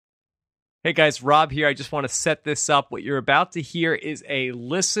Hey guys, Rob here. I just want to set this up. What you're about to hear is a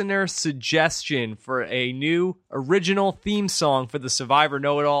listener suggestion for a new original theme song for the Survivor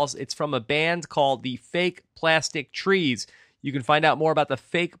Know-It-Alls. It's from a band called the Fake Plastic Trees. You can find out more about the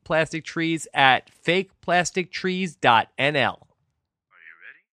Fake Plastic Trees at fakeplastictrees.nl.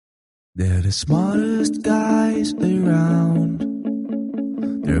 They're the smartest guys around.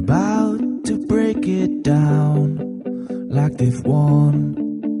 They're about to break it down like they've won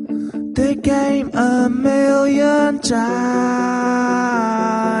the game a million times.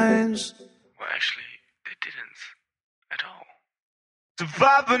 Well, actually, they didn't at all.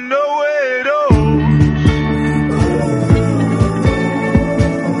 Survivor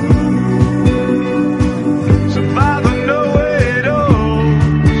Know-It-Alls. Survivor Know-It-Alls.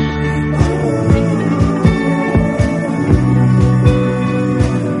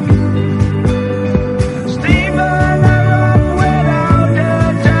 Steven, I run without a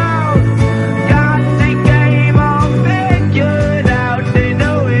doubt. Got the game all figured out. They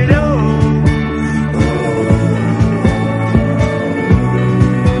know it all.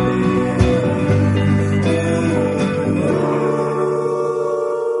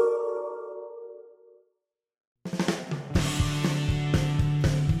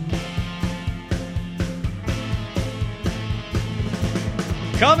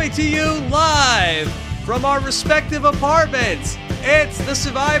 Coming to you live from our respective apartments, it's the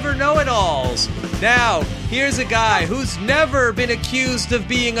Survivor Know-It-Alls. Now, here's a guy who's never been accused of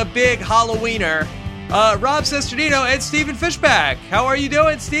being a big Halloweener, Rob Sesternino and Stephen Fishback. How are you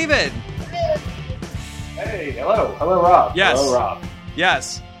doing, Stephen? Hey, hello. Hello, Rob. Yes. Hello, Rob.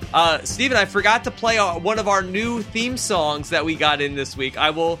 Yes. Stephen, I forgot to play one of our new theme songs that we got in this week. I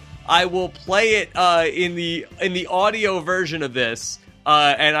will play it in the audio version of this.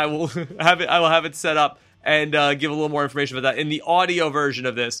 And I will have it set up and give a little more information about that in the audio version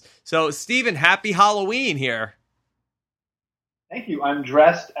of this. So, Stephen, happy Halloween here. Thank you. I'm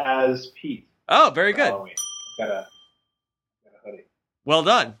dressed as Pete. Oh, very good. Halloween. I've got a hoodie. Well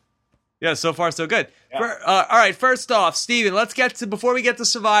done. Yeah, so far so good. Yeah. All right, first off, Stephen, before we get to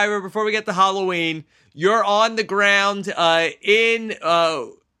Survivor, before we get to Halloween, you're on the ground in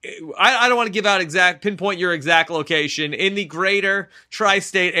I don't want to give out pinpoint your exact location in the greater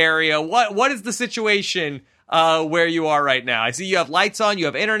tri-state area. What is the situation where you are right now? I see you have lights on, you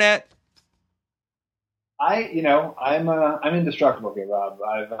have internet. I'm indestructible here, Rob.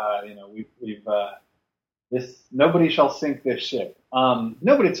 Nobody shall sink this ship.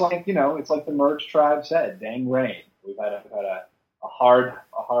 Nobody. It's like the Merge Tribe said, dang rain. We've had a hard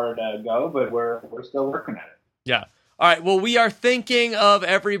go, but we're still working at it. Yeah. All right, well, we are thinking of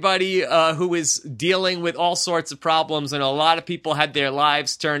everybody who is dealing with all sorts of problems, and a lot of people had their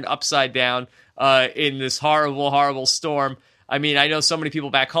lives turned upside down in this horrible, horrible storm. I mean, I know so many people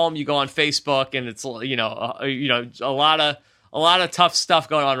back home. You go on Facebook, and it's a lot of tough stuff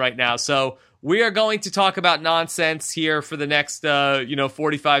going on right now. So we are going to talk about nonsense here for the next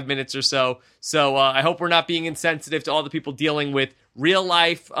 45 minutes or so. So I hope we're not being insensitive to all the people dealing with real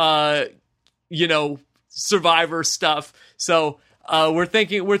life, Survivor stuff. So we're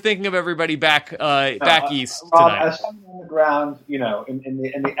thinking of everybody back east Rob, tonight. as someone on the ground, in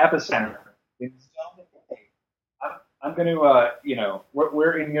the epicenter, I'm going to,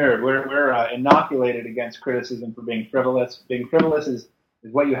 we're inured. We're inoculated against criticism for being frivolous. Being frivolous is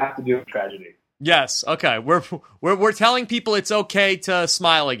what you have to do in tragedy. Yes. Okay. We're telling people it's okay to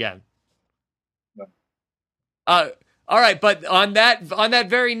smile again. No. All right, but on that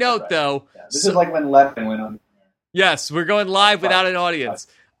very note, though, Yeah. This is like when Levin went on. yes, we're going live without an audience.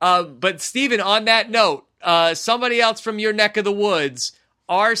 But Stephen, on that note, somebody else from your neck of the woods,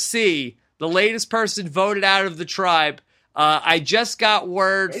 RC, the latest person voted out of the tribe. I just got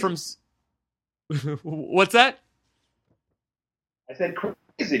word from. What's that? I said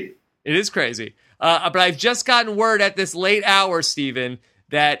crazy. It is crazy. But I've just gotten word at this late hour, Stephen,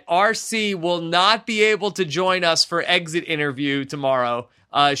 that RC will not be able to join us for exit interview tomorrow.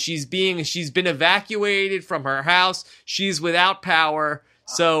 She's been evacuated from her house. She's without power,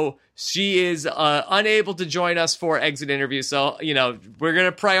 so she is unable to join us for exit interview. So, we're going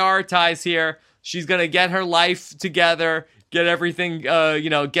to prioritize here. She's going to get her life together, get everything,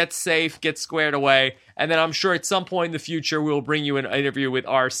 get safe, get squared away. And then I'm sure at some point in the future, we'll bring you an interview with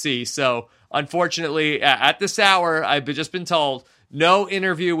RC. So, unfortunately, at this hour, I've just been told, no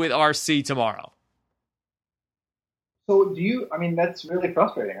interview with RC tomorrow. So that's really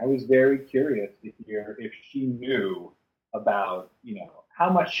frustrating. I was very curious to hear if she knew about, how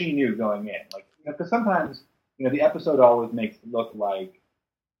much she knew going in. Because sometimes, the episode always makes it look like,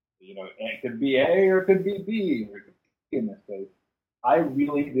 it could be A or it could be B, or it could be C in this case. I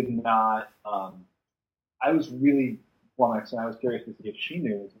really did not. I was really flummoxed, and I was curious to see if she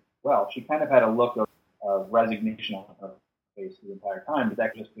knew as well. She kind of had a look of resignation on her face the entire time, but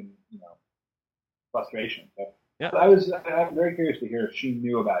that could just been, frustration. So Yeah. I'm very curious to hear if she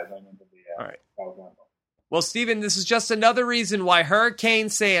knew about it going into the All right. South Rumble. Well, Stephen, this is just another reason why Hurricane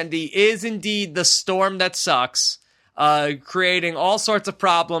Sandy is indeed the storm that sucks, creating all sorts of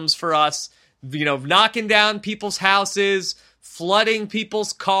problems for us, knocking down people's houses, flooding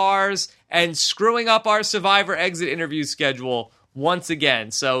people's cars, and screwing up our Survivor exit interview schedule once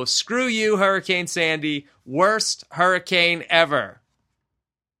again. So screw you, Hurricane Sandy. Worst hurricane ever.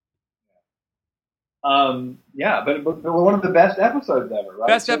 Yeah, but one of the best episodes ever, right?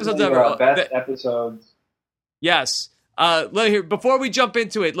 Best episodes Certainly, ever. Best episodes. Yes. Before we jump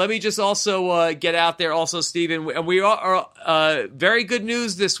into it, let me just also get out there also, Stephen, and we are very good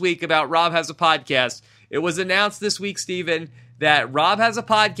news this week about Rob Has a Podcast. It was announced this week, Stephen, that Rob Has a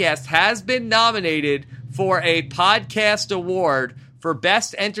Podcast has been nominated for a podcast award for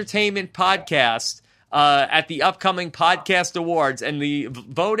Best Entertainment Podcast at the upcoming Podcast Awards, and the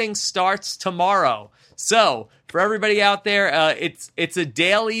voting starts tomorrow. So, for everybody out there, it's a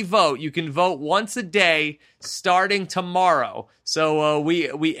daily vote. You can vote once a day starting tomorrow. So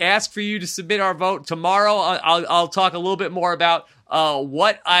we ask for you to submit our vote tomorrow. I'll talk a little bit more about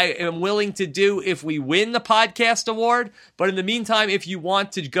what I am willing to do if we win the podcast award. But in the meantime, if you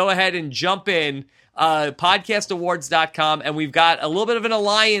want to go ahead and jump in, podcastawards.com, and we've got a little bit of an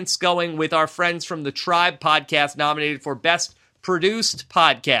alliance going with our friends from the Tribe podcast, nominated for Best Produced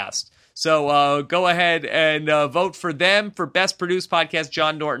Podcast. So go ahead and vote for them for Best Produced Podcast,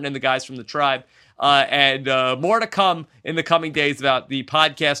 John Norton and the guys from the Tribe. And more to come in the coming days about the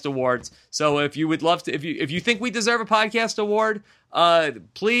podcast awards. So if you would love to, if you think we deserve a podcast award,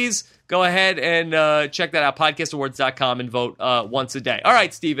 please go ahead and check that out, podcastawards.com, and vote once a day. All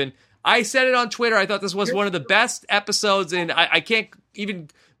right, Stephen. I said it on Twitter. I thought this was one of the best episodes, and I can't even,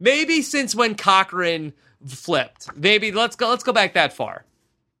 maybe since when Cochran flipped. Maybe let's go back that far.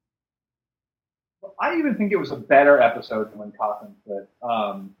 I even think it was a better episode than when Cochran flipped.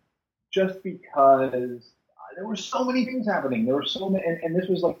 Just because there were so many things happening. There were so many, and this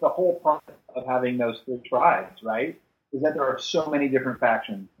was like the whole point of having those three tribes, right? Is that there are so many different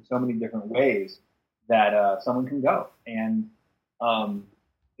factions, so many different ways that someone can go. And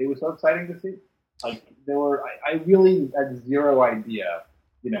it was so exciting to see. Like, I really had zero idea,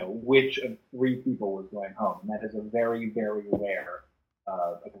 which of three people was going home. And that is a very, very rare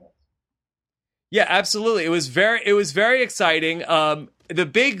occurrence. Yeah, absolutely. It was very exciting. The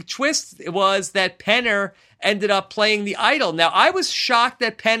big twist was that Penner ended up playing the idol. Now, I was shocked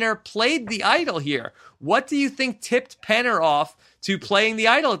that Penner played the idol here. What do you think tipped Penner off to playing the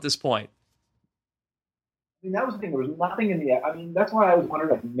idol at this point? I mean, that was the thing. There was nothing in the. I mean, that's why I was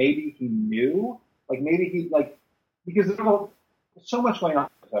wondering, like, maybe he knew, like, maybe he, like, because there's so much going on.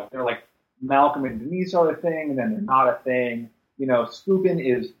 They're like Malcolm and Denise are a thing, and then they're not a thing. Skupin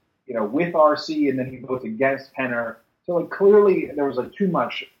is, with RC, and then he votes against Penner. So, like, clearly there was, like, too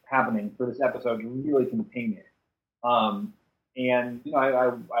much happening for this episode to really contain it. And, I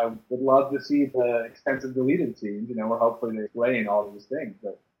would love to see the extensive deleted scenes, where hopefully they explain all of these things.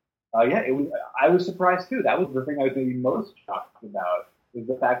 But, I was surprised, too. That was the thing I was maybe most shocked about, is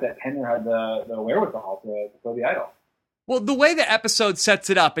the fact that Penner had the wherewithal to play the idol. Well, the way the episode sets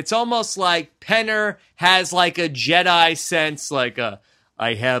it up, it's almost like Penner has, like, a Jedi sense, like,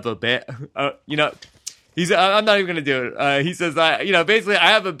 I have a bad, I'm not even going to do it. He says, basically,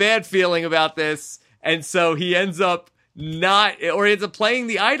 I have a bad feeling about this. And so he ends up playing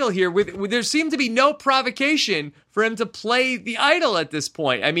the idol here. There seemed to be no provocation for him to play the idol at this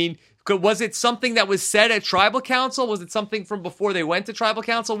point. I mean, was it something that was said at Tribal Council? Was it something from before they went to Tribal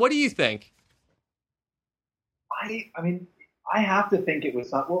Council? What do you think? I mean, I have to think it was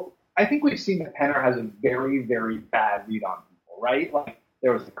something. Well, I think we've seen that Penner has a very, very bad read on people, right? Like,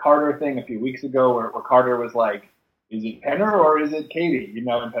 there was the Carter thing a few weeks ago where Carter was like, is it Penner or is it Katie? And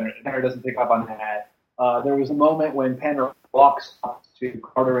Penner doesn't pick up on that. There was a moment when Penner walks up to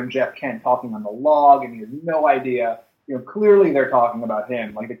Carter and Jeff Kent talking on the log, and he has no idea. Clearly they're talking about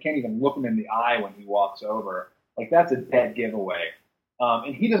him. Like, they can't even look him in the eye when he walks over. Like, that's a dead giveaway.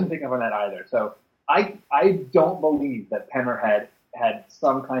 And he doesn't pick up on that either. So I don't believe that Penner had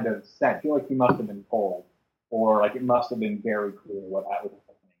some kind of sense. I feel like he must have been told. Or, like, it must have been very clear what was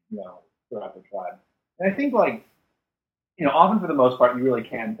happening, throughout the tribe. And I think, like, often for the most part, you really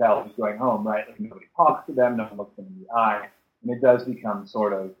can tell who's going home, right? Like, nobody talks to them, no one looks them in the eye, and it does become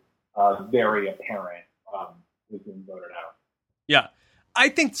sort of very apparent who's being voted out. Yeah. I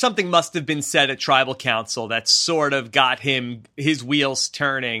think something must have been said at Tribal Council that sort of got his wheels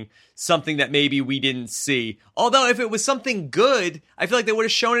turning, something that maybe we didn't see. Although if it was something good, I feel like they would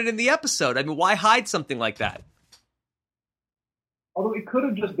have shown it in the episode. I mean, why hide something like that? Although it could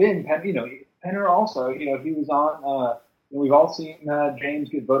have just been, Penner also, he was on, we've all seen James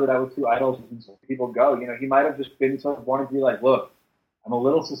get voted out with 2 idols and so people go. He might have just been sort of wanting to be like, look, I'm a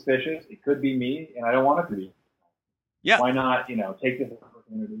little suspicious. It could be me, and I don't want it to be. Yeah. Why not, take this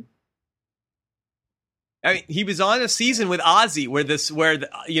opportunity? I mean, he was on a season with Ozzy where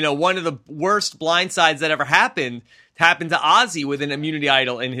one of the worst blindsides that ever happened to Ozzy with an immunity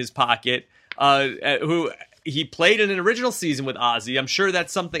idol in his pocket, who he played in an original season with Ozzy. I'm sure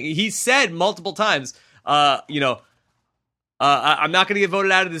that's something he said multiple times. I'm not going to get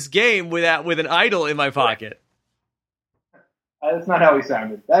voted out of this game with an idol in my pocket. That's not how he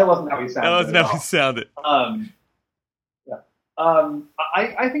sounded. That wasn't how he sounded. That wasn't how he sounded.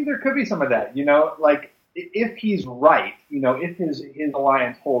 I think there could be some of that. If he's right, if his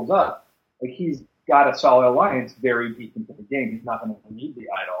alliance holds up, he's got a solid alliance very deep into the game. He's not going to need the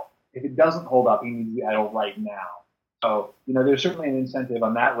idol. If it doesn't hold up, he needs the idol right now. So, there's certainly an incentive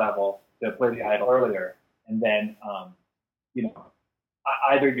on that level to play the idol earlier, and then,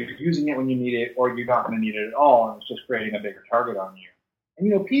 either you're using it when you need it, or you're not going to need it at all, and it's just creating a bigger target on you.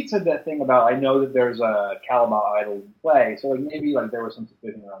 And Pete said that thing about, I know that there's a Calabar idol in play, so maybe there was some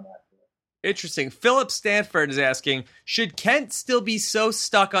suspicion around that. Interesting. Philip Stanford is asking, should Kent still be so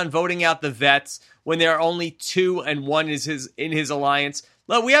stuck on voting out the vets when there are only 2 and 1 is in his alliance?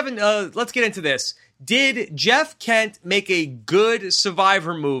 Well, we haven't. Let's get into this. Did Jeff Kent make a good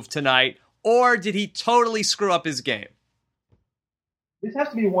Survivor move tonight, or did he totally screw up his game? This has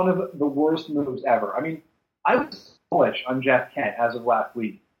to be one of the worst moves ever. I mean, I was bullish on Jeff Kent as of last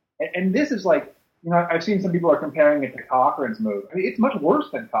week. And this is I've seen some people are comparing it to Cochran's move. I mean, it's much worse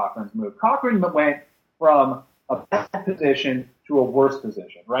than Cochran's move. Cochran went from a bad position to a worse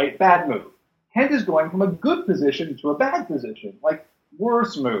position, right? Bad move. Kent is going from a good position to a bad position.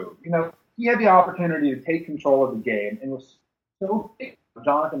 Worse move. He had the opportunity to take control of the game and was so big for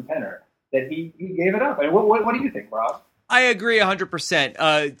Jonathan Penner that he gave it up. I mean, what do you think, Rob? I agree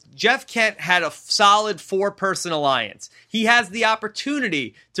 100%. Jeff Kent had a solid 4-person alliance. He has the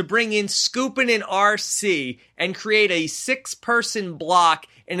opportunity to bring in Scoopin and RC and create a 6-person block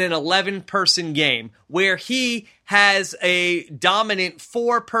in an 11-person game where he has a dominant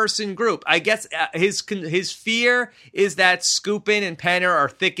 4-person group. I guess his fear is that Scoopin and Penner are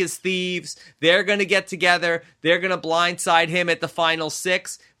thick as thieves. They're going to get together. They're going to blindside him at the final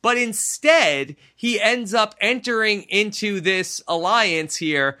 6. But instead, he ends up entering into this alliance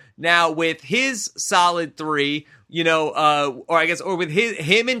here now with his solid 3, or with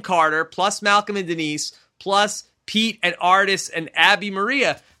him and Carter, plus Malcolm and Denise, plus Pete and Artis and Abby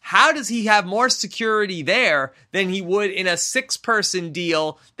Maria. How does he have more security there than he would in a 6-person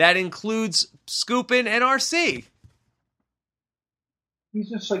deal that includes Scoopin and RC? He's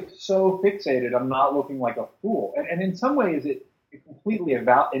just so fixated on not looking like a fool. And in some ways, it completely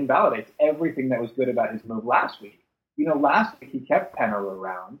invalidates everything that was good about his move last week. Last week he kept Penner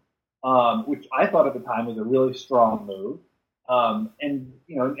around, which I thought at the time was a really strong move, and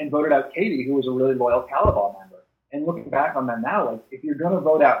voted out Katie, who was a really loyal Calabar member. And looking back on that now, if you're going to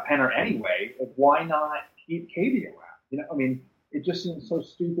vote out Penner anyway, why not keep Katie around? It just seems so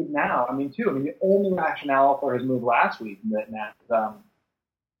stupid now. The only rationale for his move last week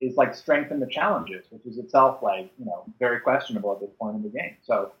is strengthen the challenges, which is itself very questionable at this point in the game.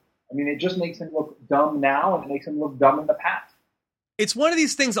 So, it just makes him look dumb now, and it makes him look dumb in the past. It's one of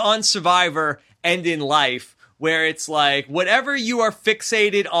these things on Survivor and in life where it's whatever you are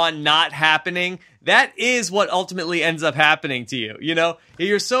fixated on not happening, that is what ultimately ends up happening to you.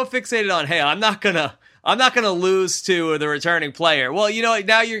 You're so fixated on, hey, I'm not gonna lose to the returning player. Well,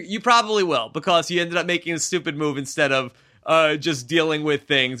 now you probably will, because you ended up making a stupid move instead of just dealing with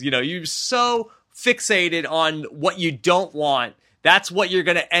things. You're so fixated on what you don't want. That's what you're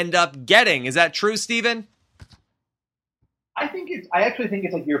going to end up getting. Is that true, Steven? I actually think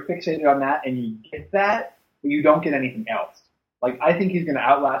it's you're fixated on that and you get that, but you don't get anything else. I think he's going to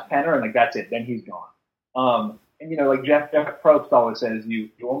outlast Penner, and that's it. Then he's gone. Jeff Probst always says, you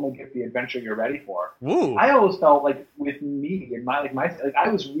only get the adventure you're ready for. Ooh. I always felt with me and I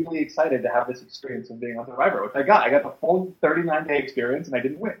was really excited to have this experience of being on Survivor, which I got. I got the full 39-day experience, and I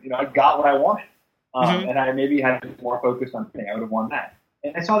didn't win. I got what I wanted, and I maybe had to be more focused on thing. I would have won that.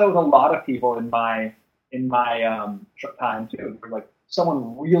 And I saw that with a lot of people in my time too.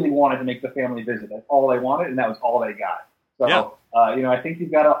 Someone really wanted to make the family visit. That's all they wanted, and that was all they got. So, I think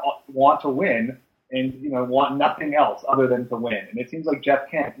you've got to want to win. and want nothing else other than to win. And it seems like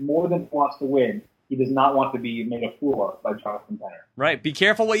Jeff Kent, more than wants to win, he does not want to be made a fool of by Jonathan Penner. Right. Be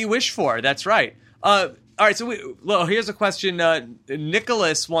careful what you wish for. That's right. All right. So here's a question.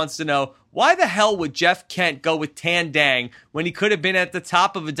 Nicholas wants to know, why the hell would Jeff Kent go with Tandang when he could have been at the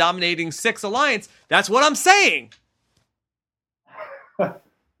top of a dominating 6 alliance? That's what I'm saying.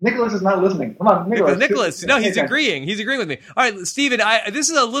 Nicholas is not listening. Come on, Nicholas. No, he's agreeing. He's agreeing with me. All right, Steven, this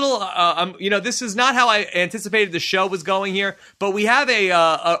is a little, this is not how I anticipated the show was going here, but we have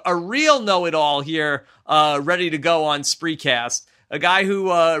a real know-it-all here ready to go on Spreecast. A guy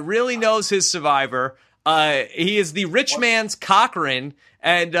who really knows his Survivor. He is the rich man's Cochran,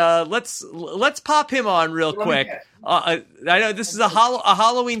 and let's pop him on real quick. I know this is a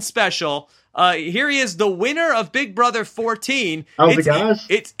Halloween special. Here he is, the winner of Big Brother 14. How's it, guys?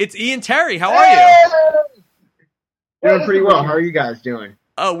 It's Ian Terry. How are you? Doing pretty well. How are you guys doing?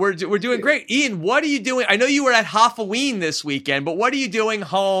 Oh, we're doing great. Ian, what are you doing? I know you were at Halloween this weekend, but what are you doing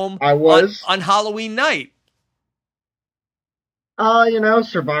home I was. on Halloween night?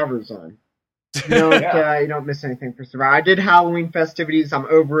 Survivor's on. You don't miss anything for Survivor. I did Halloween festivities. I'm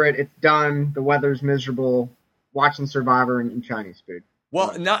over it. It's done. The weather's miserable. Watching Survivor and eating Chinese food.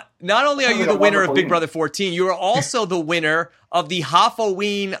 Well, not only are you the winner of Big Brother 14, you are also the winner of the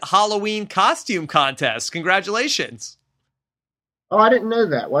Halloween costume contest. Congratulations. Oh, I didn't know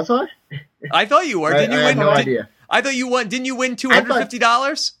that. Was I? I thought you were. Didn't you win? I had no idea. I thought you won. Didn't you win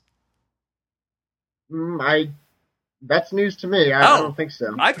 $250? That's news to me. I don't think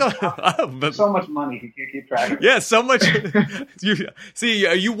so. I thought so much money you can't keep track of. Yeah, so much.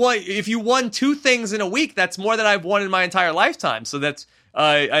 You won. If you won 2 things in a week, that's more than I've won in my entire lifetime. So that's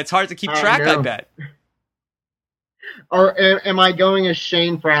it's hard to keep track. I bet. Or am I going as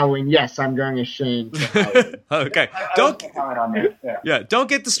Shane for Halloween? Yes, I'm going as Shane for Halloween. Okay. Don't comment on that. Yeah, don't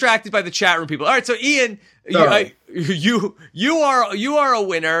get distracted by the chat room people. All right, so Ian, you are a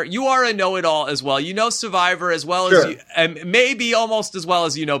winner. You are a know-it-all as well. You know Survivor as well as you, and maybe almost as well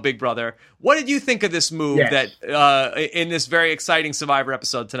as you know Big Brother. What did you think of this move that in this very exciting Survivor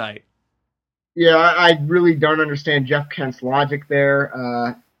episode tonight? Yeah, I really don't understand Jeff Kent's logic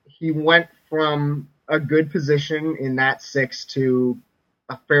there. He went from a good position in that 6 to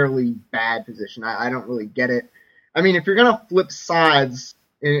a fairly bad position. I don't really get it. I mean, if you're going to flip sides,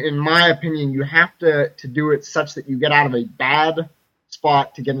 in my opinion, you have to do it such that you get out of a bad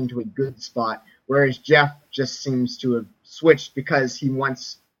spot to get into a good spot, whereas Jeff just seems to have switched because he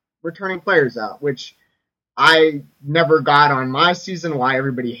wants returning players out, which I never got on my season, why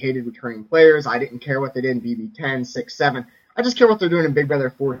everybody hated returning players. I didn't care what they did in BB10, 6, 7. I just care what they're doing in Big Brother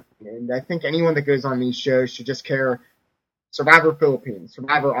 14. And I think anyone that goes on these shows should just care Survivor Philippines,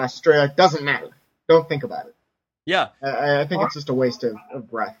 Survivor Australia. Doesn't matter. Don't think about it. Yeah. I think it's just a waste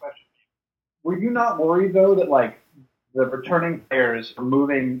of breath. Were you not worried, though, that, the returning players are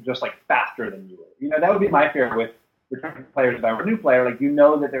moving just, faster than you were? That would be my fear with returning players. If I were a new player,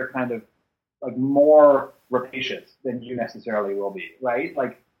 that they're kind of, more rapacious than you necessarily will be, right?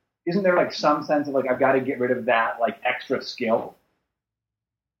 Isn't there, some sense of, I've got to get rid of that, extra skill?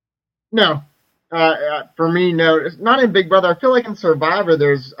 No. For me, no. It's not in Big Brother. I feel like in Survivor,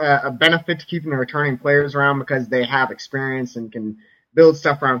 there's a benefit to keeping the returning players around because they have experience and can build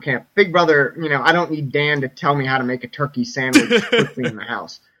stuff around camp. Big Brother, I don't need Dan to tell me how to make a turkey sandwich quickly in the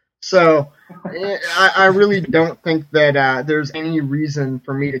house. So I really don't think that there's any reason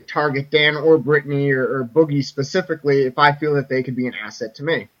for me to target Dan or Brittany or Boogie specifically if I feel that they could be an asset to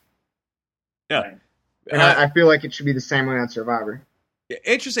me. Yeah. And I feel like it should be the same way on Survivor.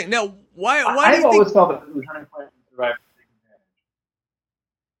 Interesting. Now, why do I've you always think... felt that returning players in Survivor take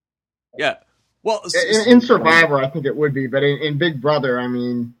advantage. Yeah. Well, in Survivor, I think it would be, but in Big Brother, I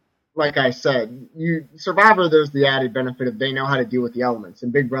mean, like I said, Survivor, there's the added benefit of they know how to deal with the elements.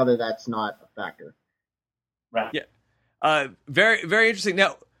 In Big Brother, that's not a factor. Right. Yeah. Very, very interesting.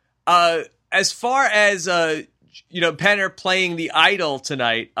 Now, as far as Penner playing the idol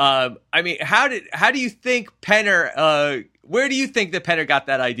tonight, I mean, how do you think Penner? Where do you think that Penner got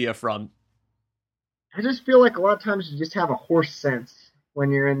that idea from? I just feel like a lot of times you just have a horse sense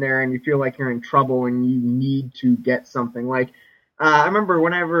when you're in there and you feel like you're in trouble and you need to get something. I remember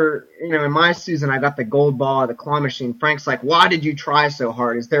whenever, in my season, I got the gold ball at the claw machine. Frank's like, why did you try so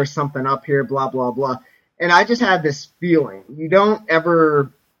hard? Is there something up here? Blah, blah, blah. And I just had this feeling.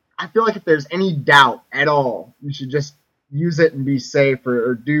 I feel like if there's any doubt at all, you should just use it and be safe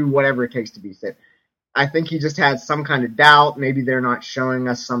or do whatever it takes to be safe. I think he just had some kind of doubt. Maybe they're not showing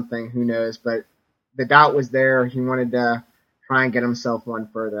us something. Who knows? But the doubt was there. He wanted to try and get himself one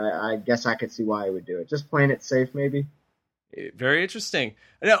further. I guess I could see why he would do it. Just playing it safe, maybe. Very interesting.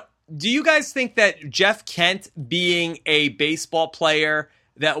 Now, Do you guys think that Jeff Kent being a baseball player,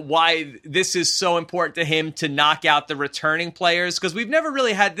 that why this is so important to him to knock out the returning players? Because we've never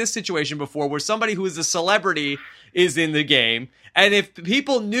really had this situation before where somebody who is a celebrity is in the game. And if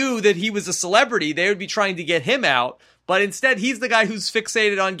people knew that he was a celebrity, they would be trying to get him out. But instead, he's the guy who's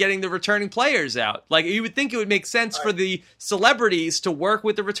fixated on getting the returning players out. Like, you would think it would make sense for the celebrities to work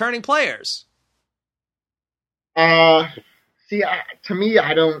with the returning players. See, to me,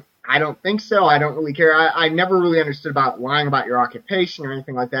 I don't think so. I don't really care. I never really understood about lying about your occupation or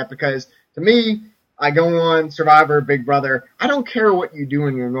anything like that, because to me, I go on Survivor, Big Brother. I don't care what you do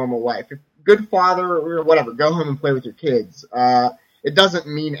in your normal life. If good father or whatever, go home and play with your kids. It doesn't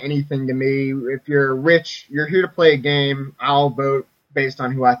mean anything to me. If you're rich, you're here to play a game. I'll vote based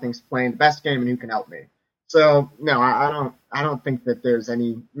on who I think's playing the best game and who can help me. So no, I don't think that there's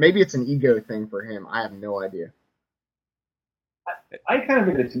any. Maybe it's an ego thing for him. I have no idea. I kind of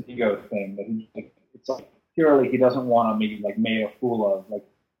think it's an ego thing that he's like, it's like purely he doesn't want to be like made a fool of. Like,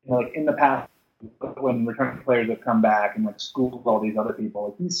 you know, like in the past when returning players have come back and like schooled all these other people,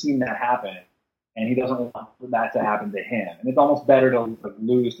 like he's seen that happen. And he doesn't want that to happen to him. And it's almost better to like,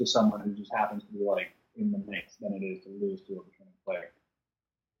 lose to someone who just happens to be like in the mix than it is to lose to a returning player.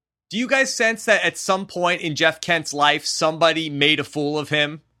 Do you guys sense that at some point in Jeff Kent's life, somebody made a fool of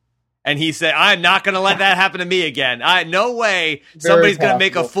him? And he said, I'm not going to let that happen to me again. No way somebody's going to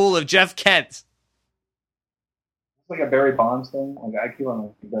make a fool of Jeff Kent. It's like a Barry Bonds thing. Like I keep on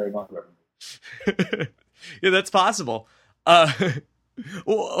like Barry Bonds reference. Yeah, that's possible.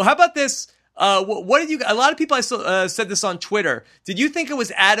 Well, how about this? What did you? A lot of people said this on Twitter. Did you think it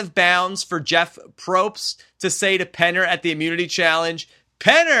was out of bounds for Jeff Probst to say to Penner at the immunity challenge,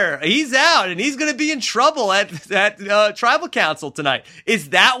 Penner, he's out and he's going to be in trouble at Tribal Council tonight? Is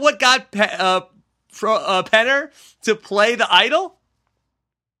that what got Penner to play the idol?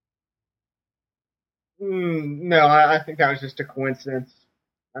 No, I think that was just a coincidence.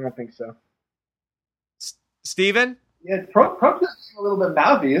 I don't think so. Steven? Yeah, Probst is a little bit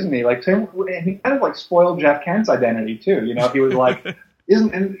mouthy, isn't he? Like, and he kind of like spoiled Jeff Kent's identity too. You know, he was like,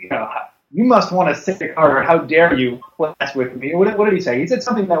 you must want to say, Carter, how dare you mess with me? What did he say? He said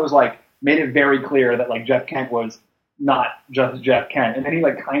something that was like made it very clear that like Jeff Kent was not just Jeff Kent, and then he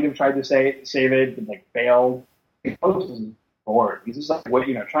like kind of tried to save it, but like failed. Probst is bored. He's just like,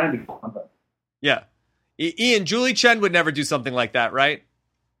 trying to do something. Yeah, Ian, Julie Chen would never do something like that, right?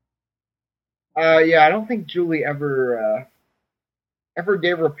 Yeah, I don't think Julie ever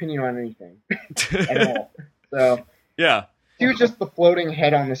gave her opinion on anything at all. So yeah, she was just the floating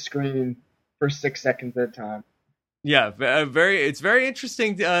head on the screen for 6 seconds at a time. Yeah, it's very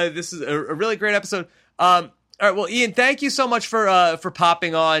interesting. This is a really great episode. All right, well, Ian, thank you so much for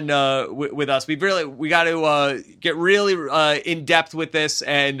popping on with us. We got to get really in depth with this,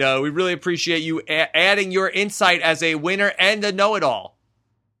 and we really appreciate you adding your insight as a winner and a know-it-all.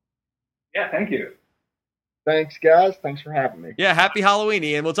 Yeah, thank you. Thanks, guys. Thanks for having me. Yeah, happy Halloween,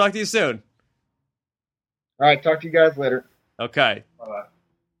 Ian. We'll talk to you soon. All right, talk to you guys later. Okay. Bye-bye.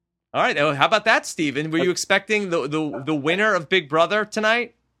 All right. How about that, Steven? Were you expecting the winner of Big Brother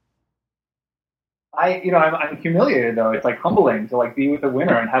tonight? I'm humiliated though. It's like humbling to like be with the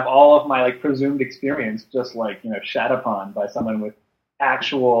winner and have all of my like presumed experience just like shat upon by someone with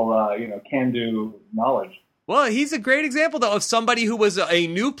actual can-do knowledge. Well, he's a great example, though, of somebody who was a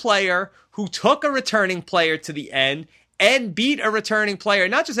new player who took a returning player to the end and beat a returning player.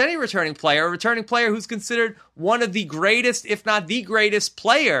 Not just any returning player, a returning player who's considered one of the greatest, if not the greatest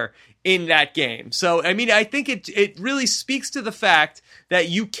player in that game. So, I mean, I think it really speaks to the fact that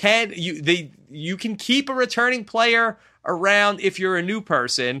you can keep a returning player around if you're a new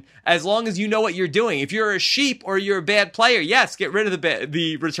person, as long as you know what you're doing. If you're a sheep or you're a bad player, yes, get rid of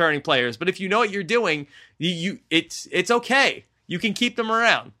the returning players. But if you know what you're doing, it's okay. You can keep them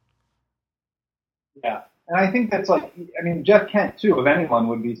around. Yeah, and I think that's like, Jeff Kent too, if anyone,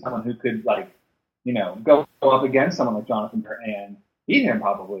 would be someone who could go up against someone like Jonathan and beat him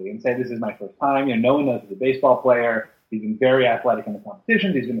probably and say, this is my first time. No one knows he's a baseball player. He's been very athletic in the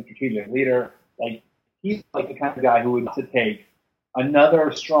competitions. He's been a strategic leader. He's like the kind of guy who would to take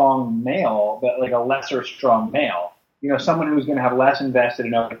another strong male, but like a lesser strong male. Someone who's going to have less invested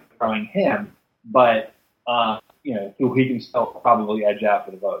in overthrowing him, but who he can still probably edge out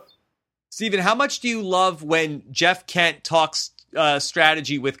for the votes. Steven, how much do you love when Jeff Kent talks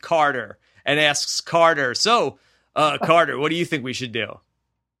strategy with Carter and asks Carter, so, Carter, what do you think we should do?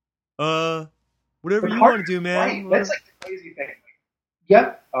 Whatever you want to do, man. Right. That's like the crazy thing.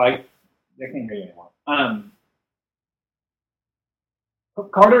 Jeff, I can't hear you anymore.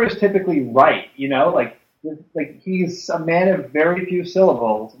 Carter is typically right, like he's a man of very few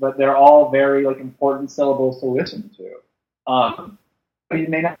syllables, but they're all very like important syllables to listen to. But you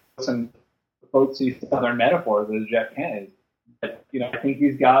may not listen to folksy Southern metaphors as Jeff Kent is. But, I think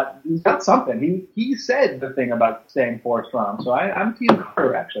he's got something. He said the thing about staying four strong. So I'm Team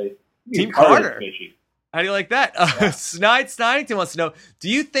Carter, actually. Team Carter? Fishy. How do you like that? Snidington wants to know, do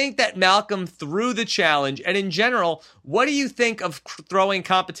you think that Malcolm threw the challenge? And in general, what do you think of throwing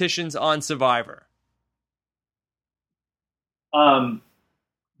competitions on Survivor?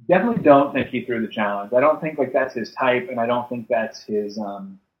 Definitely don't think he threw the challenge. I don't think like that's his type, and I don't think that's his.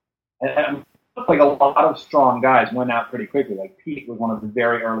 Like a lot of strong guys went out pretty quickly. Like Pete was one of the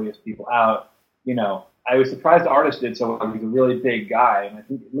very earliest people out. I was surprised the artist did so well. He's a really big guy, and I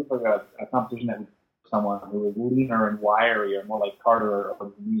think it looked like a competition that was someone who was leaner and wiry, or more like Carter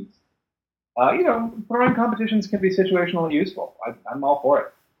or Denise. Throwing competitions can be situationally useful. I'm all for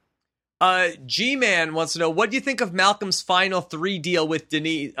it. G-Man wants to know, what do you think of Malcolm's final 3 deal with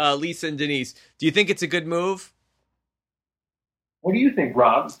Denise, Lisa and Denise? Do you think it's a good move? What do you think,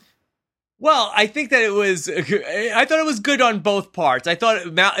 Rob? Well, I think that I thought it was good on both parts. I thought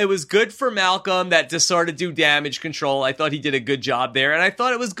it was good for Malcolm that to sort of do damage control. I thought he did a good job there. And I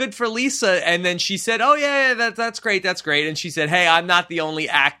thought it was good for Lisa. And then she said, oh, yeah, that's great. That's great. And she said, hey, I'm not the only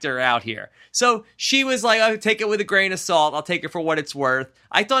actor out here. So she was like, I'll take it with a grain of salt. I'll take it for what it's worth.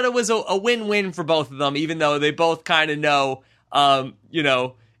 I thought it was a win-win for both of them, even though they both kind of know,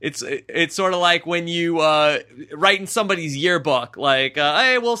 It's sort of like when you write in somebody's yearbook, like,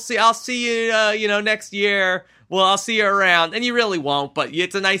 hey, we'll see. I'll see you, next year. Well, I'll see you around, and you really won't. But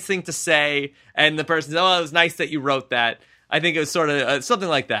it's a nice thing to say, and the person says, "Oh, it was nice that you wrote that." I think it was sort of something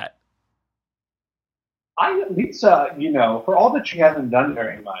like that. Lisa, for all that she hasn't done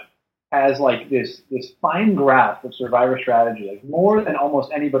very much, has like this fine grasp of Survivor strategy, like more than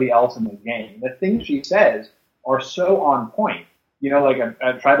almost anybody else in the game. The things she says are so on point. Like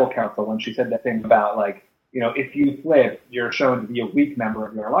a tribal council, when she said that thing about, like, if you flip, you're shown to be a weak member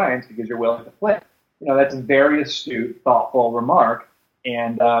of your alliance because you're willing to flip. That's a very astute, thoughtful remark.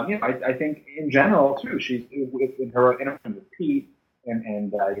 And, I think in general, too, she's, in her interaction with Pete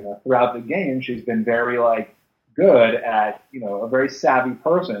and throughout the game, she's been very, like, good at, a very savvy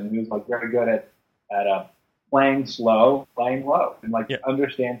person who's, like, very good at playing slow, playing low, and, like,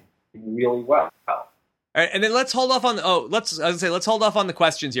 understands really well. All right, and then let's hold off on let's hold off on the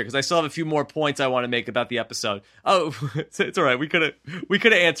questions here because I still have a few more points I want to make about the episode. Oh, it's all right. We could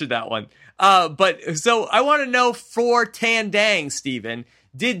have answered that one. But so I want to know for Tandang, Steven,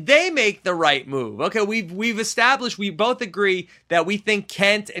 did they make the right move? Okay, we've established, we both agree that we think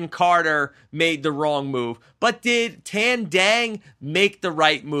Kent and Carter made the wrong move. But did Tandang make the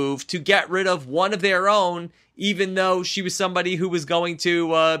right move to get rid of one of their own, even though she was somebody who was going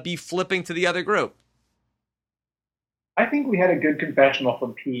to be flipping to the other group? I think we had a good confessional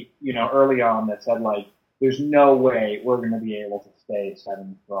from Pete, early on that said, like, there's no way we're going to be able to stay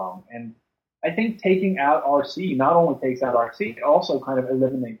 7 strong. And I think taking out RC not only takes out RC, it also kind of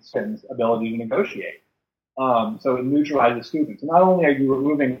eliminates Finn's ability to negotiate. So it neutralizes Skupin. So not only are you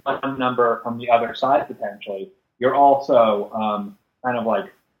removing one number from the other side potentially, you're also kind of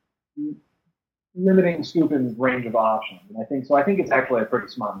like limiting Skupin's range of options. And I think it's actually a pretty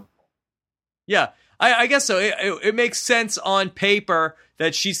smart move. Yeah. I guess so. It makes sense on paper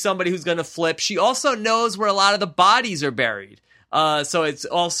that she's somebody who's going to flip. She also knows where a lot of the bodies are buried. So it's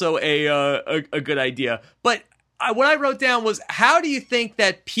also a good idea. But what I wrote down was, how do you think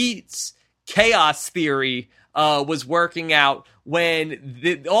that Pete's chaos theory was working out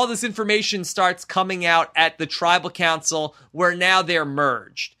when all this information starts coming out at the tribal council where now they're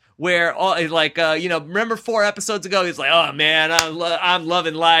merged? Where, remember 4 episodes ago, he's like, oh, man, I'm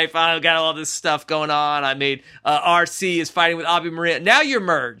loving life. I got all this stuff going on. I made RC is fighting with Ave Maria. Now you're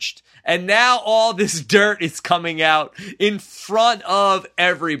merged. And now all this dirt is coming out in front of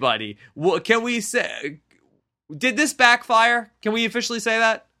everybody. Can we say, did this backfire? Can we officially say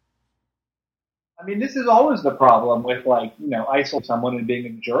that? I mean, this is always the problem with, isolating someone and being a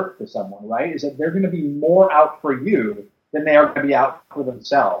jerk to someone, right? Is that they're going to be more out for you than they are going to be out for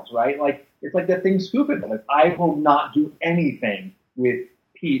themselves, right? Like, it's like that thing Skupin. Like, I will not do anything with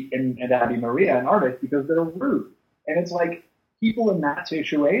Pete and Abby Maria and Artis because they're rude. And it's like, people in that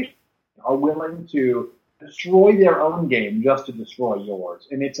situation are willing to destroy their own game just to destroy yours.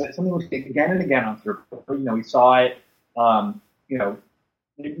 And it's something we see again and again on Survivor. We saw it,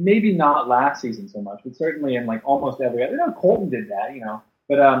 maybe not last season so much, but certainly in, like, almost every other. Colton did that,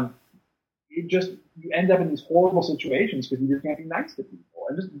 but you end up in these horrible situations because you just can't be nice to people.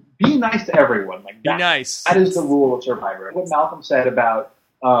 And just be nice to everyone. Like, be nice. That is the rule of Survivor. What Malcolm said about,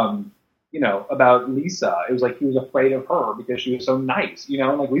 about Lisa. It was like he was afraid of her because she was so nice,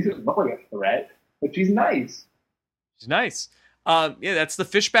 and like Lisa doesn't look like a threat, but she's nice. She's nice. Yeah, that's the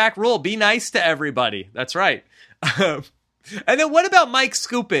Fishback rule. Be nice to everybody. That's right. And then what about Mike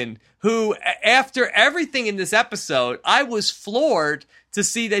Skupin, who, after everything in this episode, I was floored to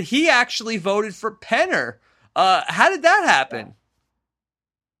see that he actually voted for Penner. How did that happen?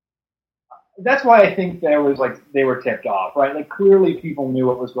 That's why I think they were tipped off, right? Like clearly people knew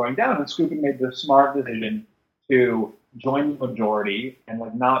what was going down, and Skupin made the smart decision to join the majority and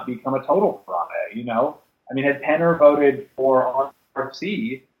like not become a total pariah. I mean, had Penner voted for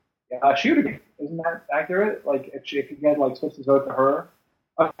RC, she would have been. Isn't that accurate? Like if he had like switched his vote to her,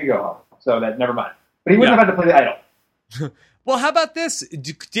 okay, go home. So that never mind. But he wouldn't have had to play the idol. Well, how about this?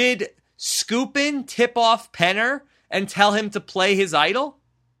 Did Skupin tip off Penner and tell him to play his idol?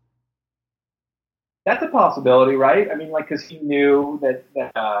 That's a possibility, right? I mean, like, because he knew that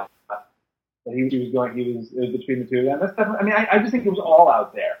he was between the two of them. That's definitely. I mean, I just think it was all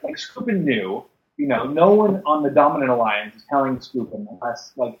out there. Like Skupin knew. No one on the dominant alliance is telling Skupin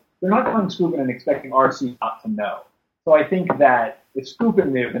unless like they're not telling Skupin and expecting RC not to know. So I think that if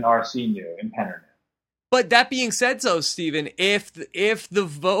Skupin knew, then RC knew and Penner knew. But that being said, so Steven, if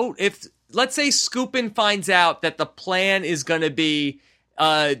let's say Skupin finds out that the plan is going to be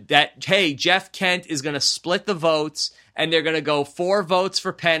that, hey, Jeff Kent is going to split the votes and they're going to go 4 votes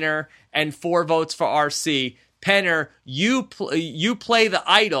for Penner and 4 votes for RC. Penner, you play the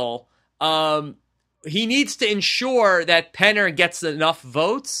idol. He needs to ensure that Penner gets enough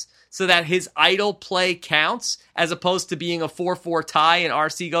votes so that his idol play counts, as opposed to being a 4-4 tie and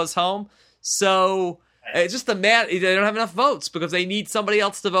RC goes home. So it's just they don't have enough votes because they need somebody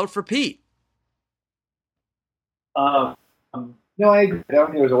else to vote for Pete. No, I agree. I don't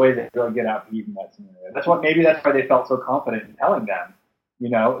think there was a way to really get out Pete in that scenario. Maybe that's why they felt so confident in telling them.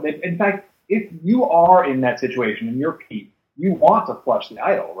 In fact, if you are in that situation and you're Pete, you want to flush the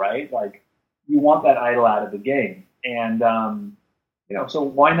idol, right? Like, you want that idol out of the game. And, so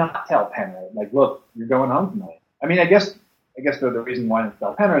why not tell Penner, like, look, you're going home tonight? I mean, I guess the reason why not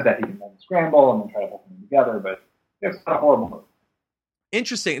tell Penner is that he can then scramble and then try to put them together, but it's not a horrible move.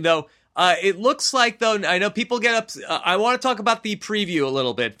 Interesting, though. It looks like, though, I know people get up. I want to talk about the preview a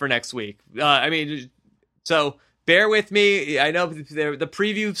little bit for next week. So bear with me. I know the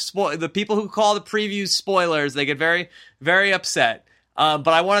preview the people who call the previews spoilers, they get very, very upset. But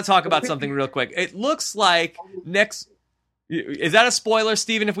I want to talk about something real quick. It looks like is that a spoiler,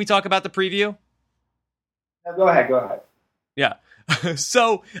 Steven, if we talk about the preview? No, go ahead. Yeah.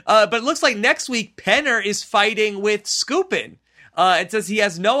 So, but it looks like next week Penner is fighting with Skupin. It says he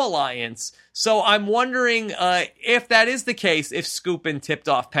has no alliance. So I'm wondering if that is the case, if Skupin tipped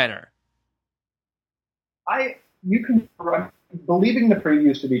off Penner. Believing the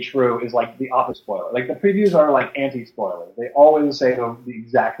previews to be true is like the opposite spoiler. Like the previews are like anti-spoiler. They always say the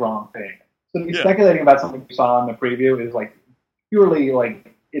exact wrong thing. So to be speculating about something you saw in the preview is like purely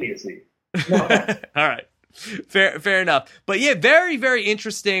like idiocy. No offense. All right. Fair enough. But yeah, very, very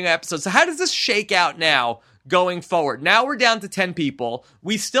interesting episode. So how does this shake out now going forward? Now we're down to 10 people.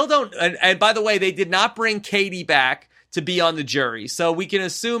 We still don't, and by the way, they did not bring Katie back to be on the jury. So we can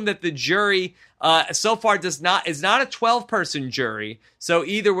assume that the jury so far is not a 12-person jury. So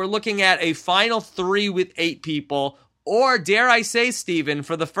either we're looking at a final 3 with 8 people, or dare I say, Steven,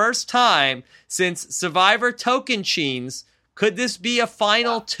 for the first time since Survivor Tocantins, could this be a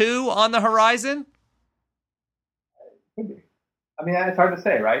final 2 on the horizon? Could be. I mean, it's hard to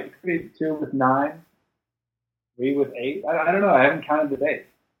say, right? It could be 2 with 9, 3 with 8. I don't know. I haven't counted the days.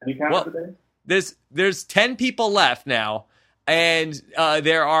 Have you counted the days? There's 10 people left now, and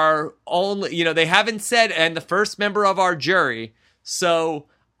there are only, they haven't said, and the first member of our jury. So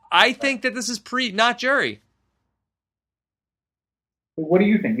I think that this is not jury. What do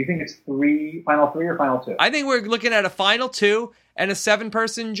you think? Do you think it's final 3 or final 2? I think we're looking at a final 2 and a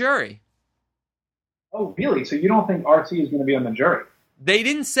 7-person jury. Oh, really? So you don't think RC is going to be on the jury? They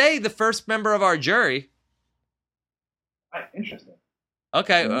didn't say the first member of our jury. Right, interesting.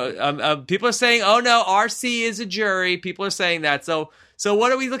 Okay, people are saying, oh no, RC is a jury. People are saying that. So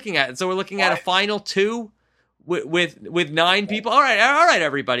what are we looking at? So we're looking at a final 2 with 9 people. All right,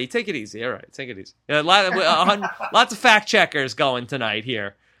 everybody, take it easy. All right, take it easy. Lots of fact checkers going tonight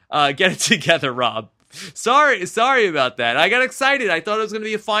here. Get it together, Rob. Sorry about that. I got excited. I thought it was going to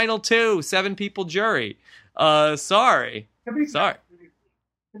be a final 2, 7-people jury. Sorry. Sorry.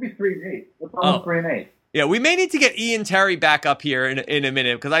 Could be 3 and 8. What's wrong with 3 and 8? Yeah, we may need to get Ian Terry back up here in a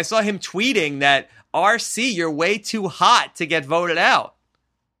minute, because I saw him tweeting that RC, you're way too hot to get voted out.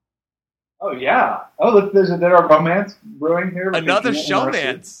 Oh yeah. Oh look, there's a romance brewing here. between Another Ian and RC.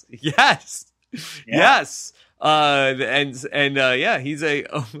 showmance. Yes. Yeah. Yes. Yeah, he's a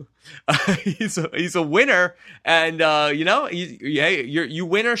he's a winner, and you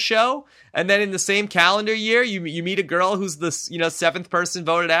win a show, and then in the same calendar year you meet a girl who's the seventh person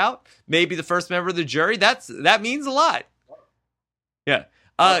voted out, maybe the first member of the jury. That means a lot. Yeah.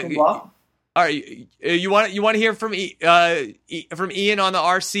 All right. You want to hear from from Ian on the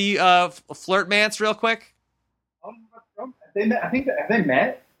RC flirtmance real quick? Have they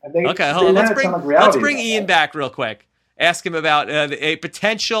met? Okay, hold on. Let's bring Ian back real quick. Ask him about a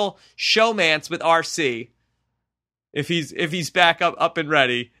potential showmance with RC. If he's back up and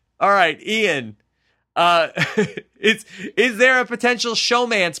ready. All right, Ian. Is there a potential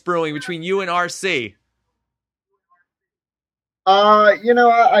showmance brewing between you and RC?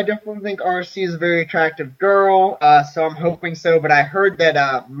 I definitely think RC is a very attractive girl, so I'm hoping so. But I heard that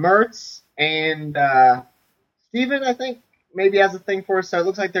Mertz and Steven, I think, maybe has a thing for her, so it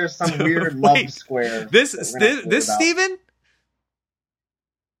looks like there's some weird love square. This Steven?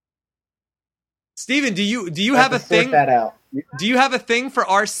 Steven, do you have a thing? That out. Do you have a thing for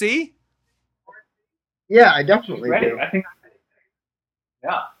RC? Yeah, I definitely do. I think.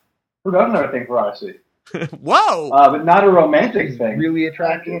 Yeah. Who doesn't have a thing for RC? Whoa! But not a romantic thing. Really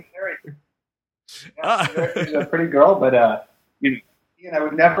attractive. She's a pretty girl, but I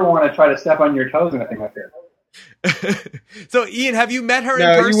would never want to try to step on your toes or anything like that. So, Ian, have you met her in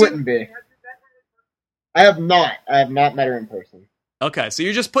No, person? you wouldn't be. I have not. I have not met her in person. Okay, so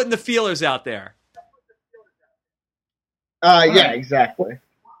you're just putting the feelers out there. Yeah, exactly.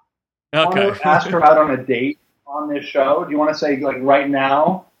 Okay. Want to ask her out on a date on this show? Do you want to say, like, right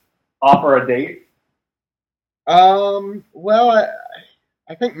now, offer a date? Well,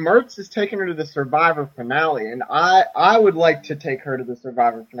 I think Mertz is taking her to the Survivor finale, and I would like to take her to the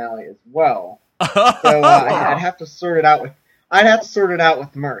Survivor finale as well. So I'd have to sort it out with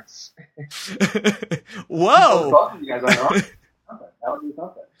Mertz. Whoa! Both of you guys are on. That would be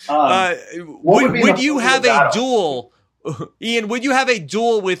something. Would you have a duel, Ian? Would you have a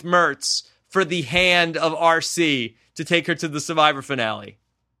duel with Mertz for the hand of RC to take her to the Survivor finale?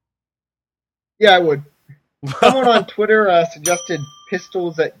 Yeah, I would. Someone on Twitter suggested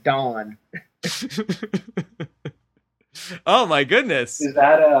pistols at dawn. Oh my goodness! Is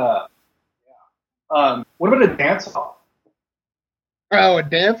that what about a dance-off? Oh, a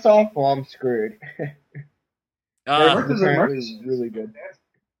dance-off? Well, I'm screwed. Mertz is Apparently really good.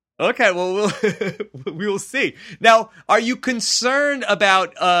 Okay, well, we will see. Now, are you concerned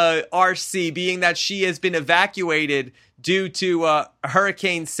about RC being that she has been evacuated due to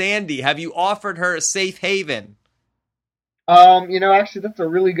Hurricane Sandy? Have you offered her a safe haven? Actually, that's a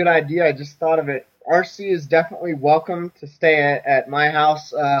really good idea. I just thought of it. RC is definitely welcome to stay at my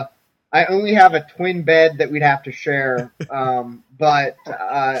house. I only have a twin bed that we'd have to share, but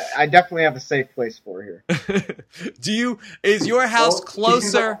I definitely have a safe place for her here. Is your house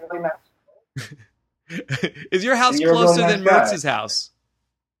closer? Is your house closer than Mertz's house?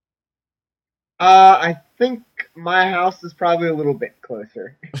 I think my house is probably a little bit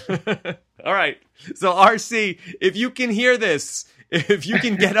closer. All right. So RC, if you can hear this, if you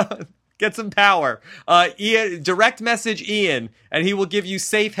can get some power, Ian, direct message Ian, and he will give you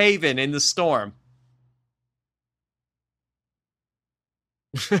safe haven in the storm.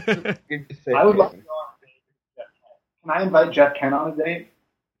 I would love to go on a date with Jeff Kent. Can I invite Jeff Kent on a date?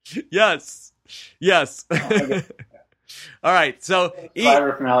 Yes. All right. So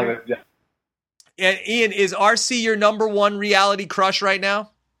Survivor finale with Jeff. And Ian, is RC your number one reality crush right now?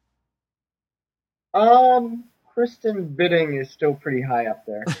 Kristen Bidding is still pretty high up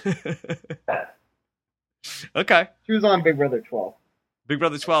there. Okay. She was on Big Brother 12. Big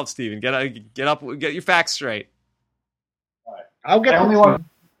Brother 12, Steven. Get up, get your facts straight. All right. I'll get I only want.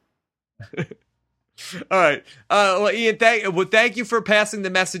 All right. Well, Ian, thank you for passing the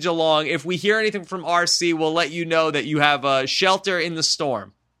message along. If we hear anything from RC, we'll let you know that you have shelter in the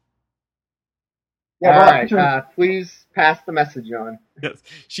storm. Yeah, all right. Please pass the message on. Yes.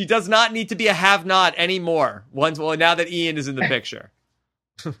 She does not need to be a have-not anymore. Now that Ian is in the picture.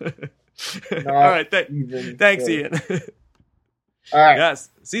 All right. Thanks, Ian. All right.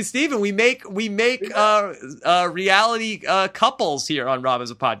 Yes. See, Steven, we make reality couples here on Rob as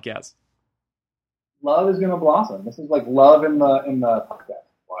a podcast. Love is gonna blossom. This is like love in the podcast.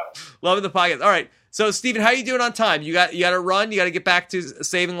 Wow. Love in the podcast. All right. So, Steven, how are you doing on time? You got to run. You got to get back to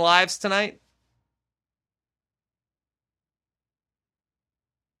saving lives tonight.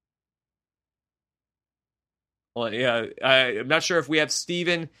 Well, yeah, I'm not sure if we have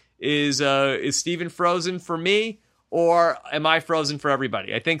Steven. Is Steven frozen for me, or am I frozen for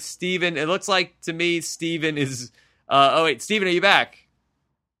everybody? I think Steven, it looks like to me Steven is oh wait, Steven, are you back?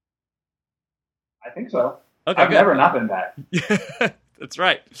 I think so. Okay, I've good. never not been back. That's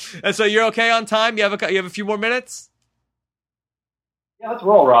right. And so you're okay on time? You have a few more minutes? Yeah, let's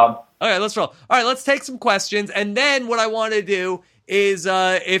roll, Rob. Okay, let's roll. All right, let's take some questions. And then what I want to do is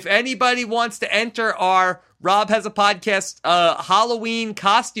if anybody wants to enter our Rob Has a Podcast Halloween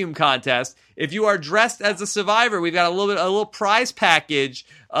costume contest, if you are dressed as a survivor, we've got a little prize package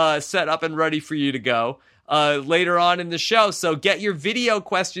set up and ready for you to go later on in the show. So get your video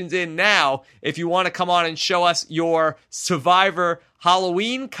questions in now if you want to come on and show us your Survivor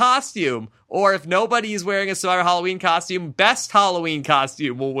Halloween costume. Or if nobody is wearing a Survivor Halloween costume, best Halloween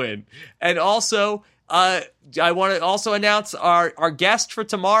costume will win. And also, I want to also announce our guest for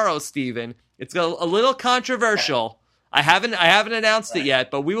tomorrow, Steven. It's a little controversial. I haven't announced it yet,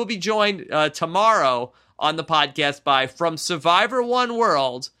 but we will be joined tomorrow on the podcast by from Survivor One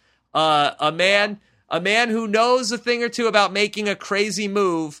World, a man who knows a thing or two about making a crazy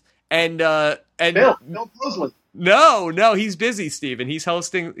move and Bill Mosley. No, he's busy, Steven. He's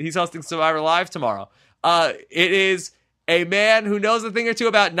hosting Survivor Live tomorrow. It is a man who knows a thing or two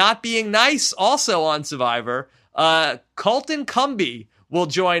about not being nice, also on Survivor. Colton Cumby will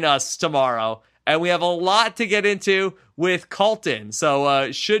join us tomorrow, and we have a lot to get into with Colton.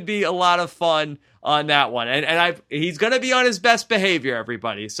 So should be a lot of fun on that one. And he's going to be on his best behavior,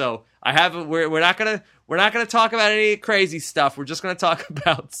 everybody. So we're not gonna talk about any crazy stuff. We're just gonna talk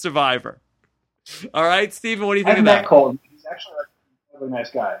about Survivor. All right, Steven, what do you think I've of met that? Colton. He's actually a really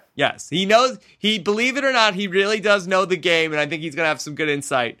nice guy. Yes, he knows. Believe it or not, he really does know the game, and I think he's going to have some good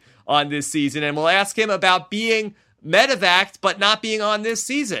insight on this season. And we'll ask him about being medevaced but not being on this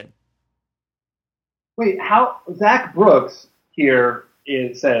season. Wait, how Zach Brooks here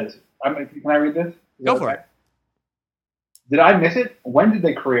says? Can I read this? Is Go that for okay? it. Did I miss it? When did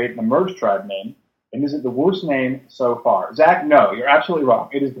they create the Merge Tribe name? And is it the worst name so far? Zach, no, you're absolutely wrong.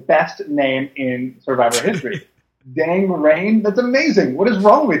 It is the best name in Survivor history. Dang Rain? That's amazing. What is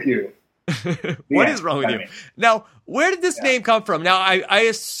wrong with you? What is wrong with you? Now, where did this name come from? Now, I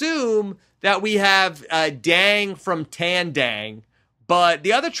assume that we have Dang from Tandang, but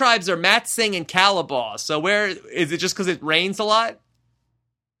the other tribes are Matsing and Calabaw. So where is it? Just because it rains a lot?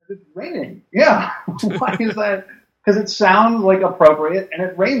 It's raining. Yeah. Why is that? Because it sounds like appropriate and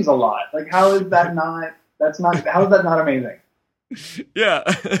it rains a lot. Like, how is that not? How is that not amazing? Yeah,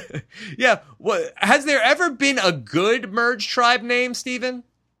 yeah. Has there ever been a good Merge Tribe name, Steven?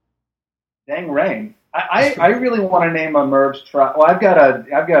 Dang Rain. I really want to name a Merge Tribe. Well, I've got a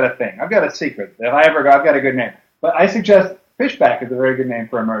thing. I've got a secret. If I ever go, I've got a good name. But I suggest Fishback is a very good name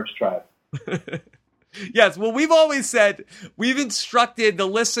for a Merge Tribe. Yes. Well, we've always said, we've instructed the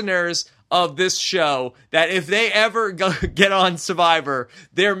listeners of this show that if they ever get on Survivor,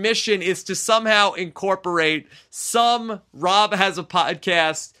 their mission is to somehow incorporate some Rob Has a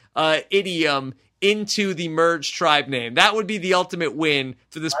Podcast idiom into the Merge Tribe name. That would be the ultimate win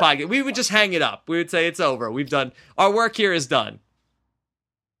for this podcast. We would just hang it up. We would say it's over. We've done our work here is done.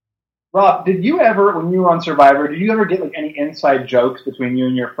 Rob, did you ever, when you were on Survivor, did you ever get like any inside jokes between you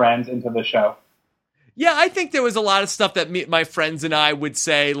and your friends into the show? Yeah, I think there was a lot of stuff that my friends and I would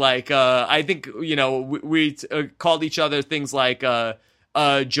say, like, I think, we called each other things like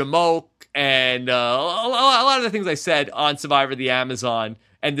Jamoke, and a lot of the things I said on Survivor the Amazon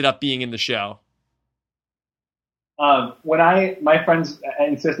ended up being in the show. When my friends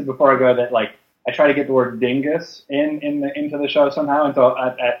insisted before I go that, like, I try to get the word dingus into the show somehow, and so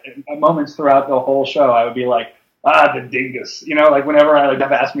at moments throughout the whole show, I would be like, the dingus. Like whenever I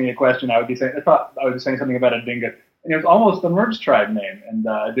have asked me a question, I would be saying something about a dingus, and it was almost the Merge Tribe name, and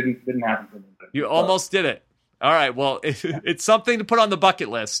it didn't happen for me. You almost did it. All right, well, it's something to put on the bucket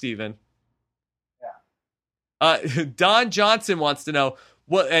list, Steven. Yeah. Don Johnson wants to know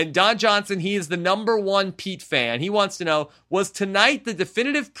and Don Johnson, he is the #1 Pete fan. He wants to know, was tonight the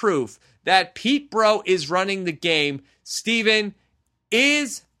definitive proof that Pete Bro is running the game? Steven,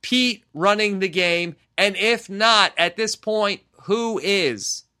 is Pete running the game? And if not, at this point, who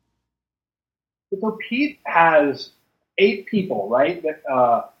is? So Pete has 8 people, right?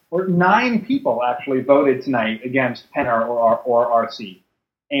 Or 9 people actually voted tonight against Penner or RC.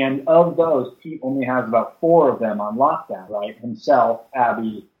 And of those, Pete only has about 4 of them on lockdown, right? Himself,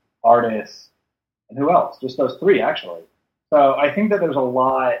 Abby, Artis, and who else? Just those 3, actually. So I think that there's a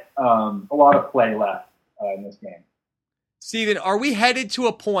lot of play left in this game. Steven, are we headed to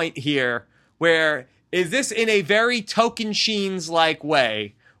a point here where is this in a very Tocantins-like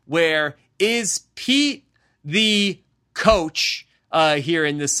way, where is Pete the coach here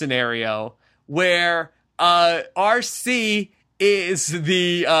in this scenario, where RC is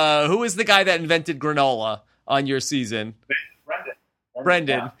the who is the guy that invented granola on your season?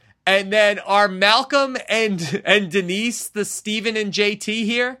 Brendan. Yeah. And then are Malcolm and Denise the Steven and JT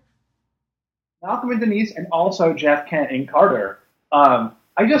here? Malcolm and Denise, and also Jeff Kent and Carter.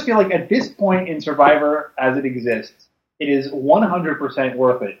 I just feel like at this point in Survivor, as it exists, it is 100%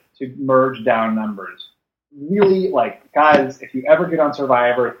 worth it to merge down numbers. Really, like, guys, if you ever get on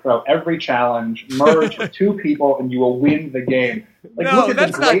Survivor, throw every challenge, merge 2 people, and you will win the game. Like, No, look at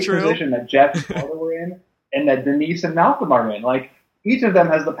that's the not great true. position that Jeff and Carter were in, and that Denise and Malcolm are in. Like, each of them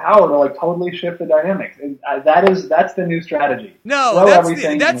has the power to like totally shift the dynamics. And that's the new strategy. No, Throw that's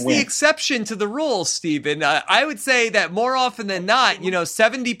everything the and win. exception to the rule, Steven. I would say that more often than not,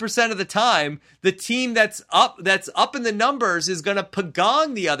 70% of the time, the team that's up in the numbers is going to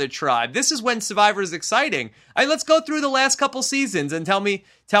pagong the other tribe. This is when Survivor is exciting. Let's go through the last couple seasons and tell me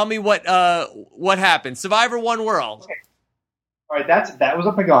what happened. Survivor One World. Okay. All right, that was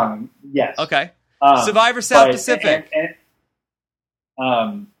a pagong. Yes. Okay. Survivor South Pacific.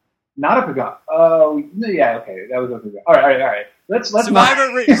 Not a pagong. Oh, yeah. Okay, that was a pagong. All right. Let's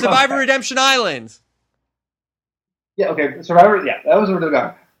Survivor Redemption Island. Yeah. Okay. Survivor. Yeah, that was a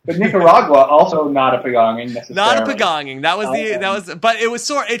pagong. But Nicaragua also not a pagonging necessarily. Not a pagonging. But it was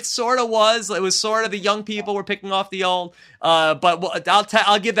sort of the young people were picking off the old. But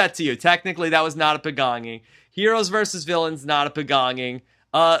I'll give that to you. Technically, that was not a pagonging. Heroes versus villains, not a pagonging.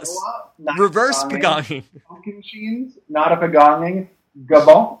 Reverse pagonging. Pumpkin machines, not a pagonging.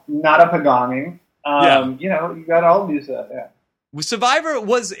 Gabon, not a pagonging. You got all these. Yeah. Survivor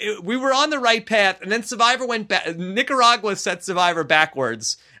we were on the right path, and then Survivor went back. Nicaragua set Survivor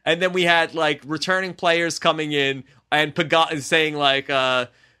backwards, and then we had like returning players coming in and saying like,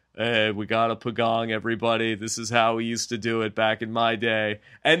 "Hey, we gotta pagong everybody. This is how we used to do it back in my day."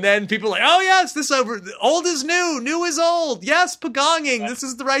 And then people are like, "Oh yes, old is new is old. Yes, pagonging. This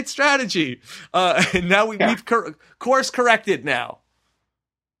is the right strategy." And now we've course corrected now.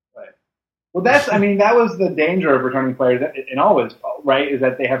 Well, that was the danger of returning players in always, right, is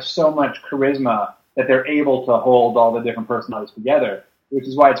that they have so much charisma that they're able to hold all the different personalities together, which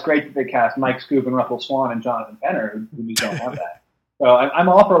is why it's great that they cast Mike Scoop and Russell Swan and Jonathan Penner, who just don't have that. So I'm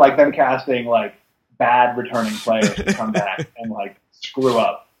all for, like, them casting, like, bad returning players to come back and, like, screw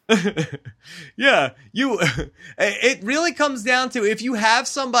up. Yeah, it really comes down to if you have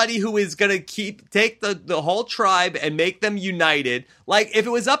somebody who is going to take the whole tribe and make them united. Like if it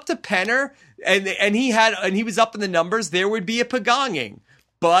was up to Penner and he was up in the numbers, there would be a pagonging.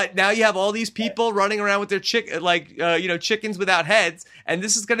 But now you have all these people running around with their chickens without heads, and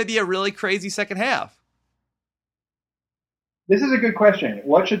this is going to be a really crazy second half. This is a good question.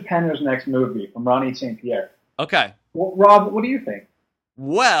 What should Penner's next move be from Ronnie St. Pierre? Okay. Well, Rob, what do you think?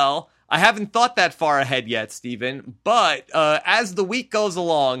 Well, I haven't thought that far ahead yet, Steven, but as the week goes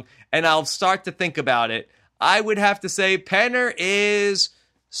along and I'll start to think about it, I would have to say Penner is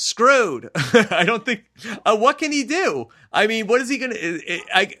screwed. I don't think... what can he do? I mean, what is he going to...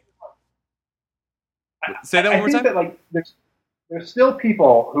 Say that one more time? I think that, like, there's still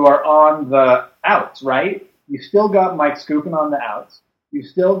people who are on the outs, right? You still got Mike Scoopin on the outs. You've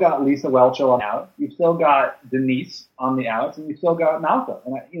still got Lisa Welchel on the out. You've still got Denise on the outs, and you've still got Malcolm.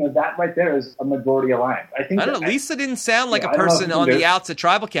 And that right there is a majority alliance. I think. I don't know. Lisa didn't sound like a person on the outs at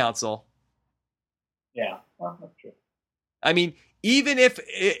Tribal Council. Yeah, well, that's true. I mean, even if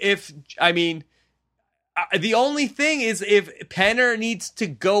the only thing is if Penner needs to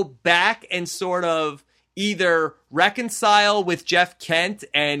go back and sort of either reconcile with Jeff Kent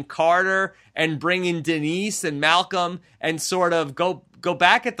and Carter and bring in Denise and Malcolm and sort of go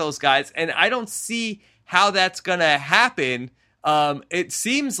back at those guys. And I don't see how that's going to happen. It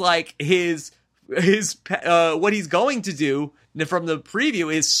seems like his what he's going to do from the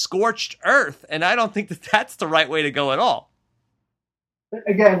preview is scorched earth. And I don't think that that's the right way to go at all.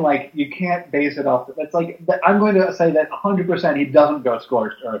 Again, like, you can't base it off. That's like, I'm going to say that 100% he doesn't go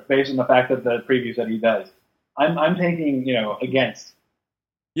scorched earth based on the fact that the preview said he does. I'm taking, against.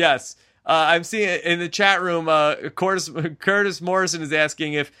 Yes. I'm seeing it in the chat room. Curtis Morrison is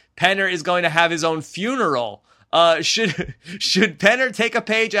asking if Penner is going to have his own funeral. Should Penner take a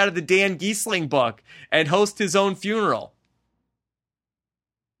page out of the Dan Giesling book and host his own funeral?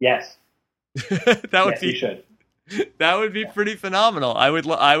 Yes. He should. That would be pretty phenomenal. I would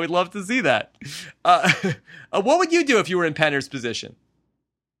love to see that. What would you do if you were in Penner's position?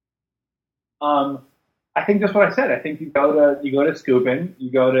 I think that's what I said. I think you go to Scoopin,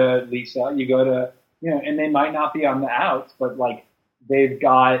 you go to Lisa, you go to, and they might not be on the outs, but like they've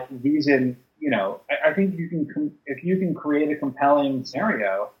got these in, I think if you can create a compelling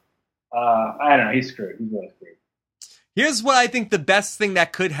scenario, I don't know. He's screwed. He's really screwed. Here's what I think the best thing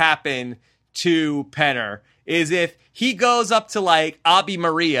that could happen to Penner is if he goes up to like Abi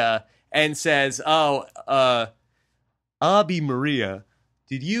Maria and says, Abi Maria,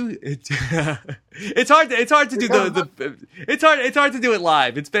 did you? It's hard to do it's hard to do it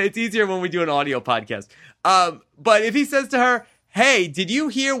live. It's easier when we do an audio podcast. But if he says to her, "Hey, did you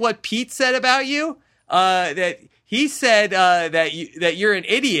hear what Pete said about you? That he said that you're an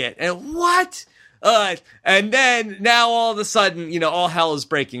idiot." And what? And then now all of a sudden, all hell is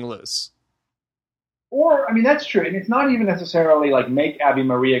breaking loose. Or, I mean, that's true. And it's not even necessarily like make Abi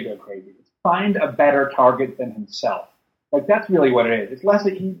Maria go crazy. It's find a better target than himself. Like, that's really what it is. It's less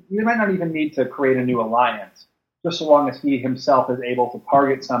that he might not even need to create a new alliance, just so long as he himself is able to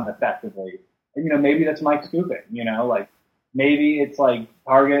target some effectively. And, maybe that's Mike scooping, like maybe it's like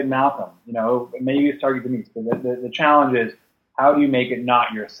target Malcolm, maybe it's target Denise. But the challenge is, how do you make it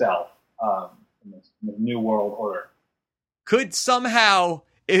not yourself in this new world order? Could somehow,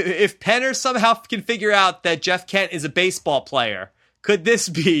 if Penner somehow can figure out that Jeff Kent is a baseball player, could this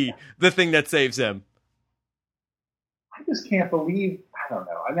be the thing that saves him? I just can't believe. I don't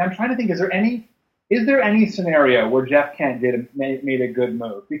know. I mean, I'm trying to think. Is there any scenario where Jeff Kent made a good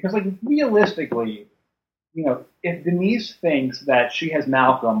move? Because, like, realistically, if Denise thinks that she has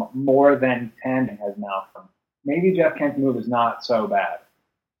Malcolm more than Tandang has Malcolm, maybe Jeff Kent's move is not so bad.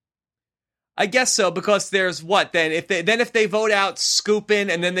 I guess so, because there's what then? If they vote out Scoopin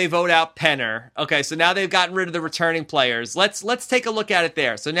and then they vote out Penner, okay, so now they've gotten rid of the returning players. Let's take a look at it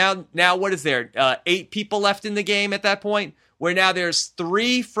there. So now what is there? 8 people left in the game at that point, where now there's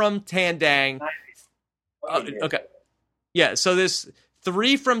 3 from Tandang. Okay, yeah. So there's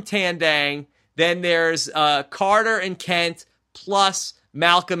 3 from Tandang. Then there's Carter and Kent plus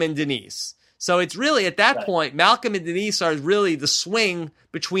Malcolm and Denise. So it's really, at that point, Malcolm and Denise are really the swing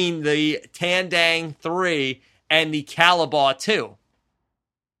between the Tandang 3 and the Calabaw 2.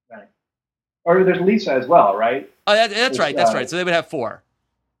 Right. Or there's Lisa as well, right? Oh, that's right. That's right. So they would have 4.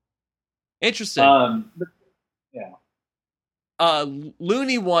 Interesting. Yeah.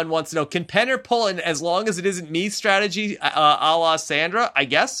 Looney One wants to know, can Penner pull an as long as it isn't me strategy a la Sandra? I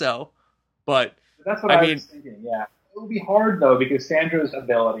guess so. But that's what I was thinking, yeah. It would be hard, though, because Sandra's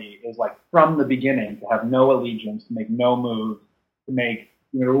ability is, like, from the beginning to have no allegiance, to make no move, to make,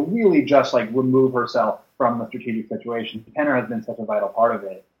 really just, like, remove herself from the strategic situation. Penner has been such a vital part of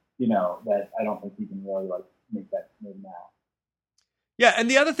it, that I don't think he can really, like, make that move now. Yeah,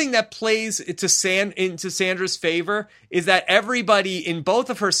 and the other thing that plays into Sandra's favor is that everybody in both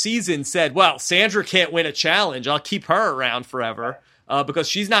of her seasons said, well, Sandra can't win a challenge. I'll keep her around forever because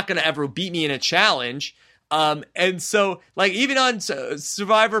she's not going to ever beat me in a challenge. And so, like, even on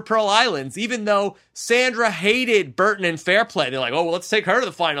Survivor Pearl Islands, even though Sandra hated Burton and Fairplay, they're like, oh, well, let's take her to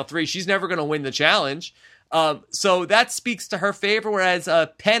the final 3. She's never going to win the challenge. So that speaks to her favor, whereas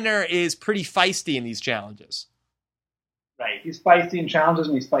Penner is pretty feisty in these challenges. Right. He's feisty in challenges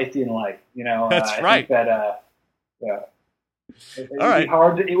and he's feisty in life. That's I right. think that, yeah. It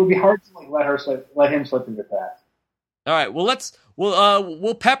would be hard to like, let him slip through the cracks. All right. Well,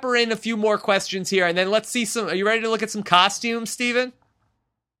 we'll pepper in a few more questions here, and then let's see some. Are you ready to look at some costumes, Steven?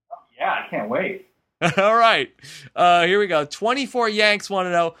 Yeah, I can't wait. All right. Here we go. 24 Yanks want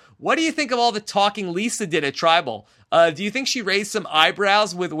to know, what do you think of all the talking Lisa did at Tribal? Do you think she raised some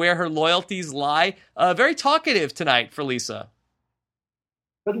eyebrows with where her loyalties lie? Very talkative tonight for Lisa.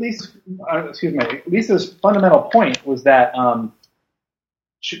 But Lisa's fundamental point was that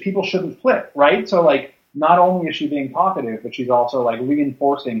people shouldn't flip, right? So, like, not only is she being talkative, but she's also, like,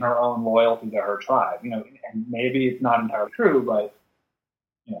 reinforcing her own loyalty to her tribe. And maybe it's not entirely true, but,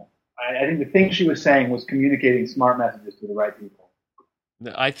 I think the thing she was saying was communicating smart messages to the right people.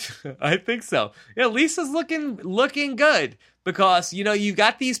 I think so. Yeah, Lisa's looking good because, you've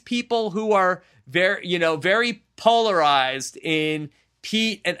got these people who are very polarized in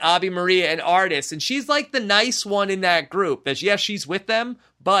Pete and Abi Maria and Artis, and she's like the nice one in that group. That she's with them,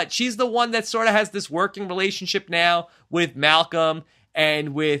 but she's the one that sort of has this working relationship now with Malcolm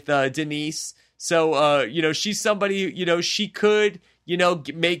and with Denise. So she's somebody, she could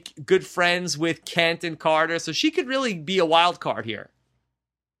make good friends with Kent and Carter, so she could really be a wild card here.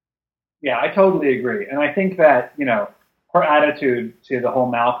 Yeah, I totally agree, and I think that her attitude to the whole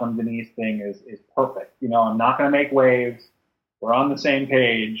Malcolm Denise thing is perfect. I'm not going to make waves. We're on the same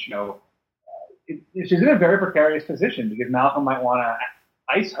page. She's in a very precarious position because Malcolm might want to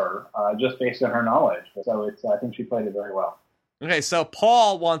ice her just based on her knowledge. So I think she played it very well. Okay, so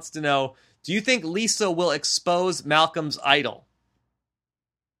Paul wants to know, do you think Lisa will expose Malcolm's idol?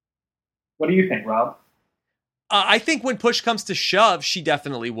 What do you think, Rob? I think when push comes to shove, she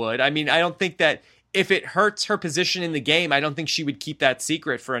definitely would. I mean, I don't think that if it hurts her position in the game, I don't think she would keep that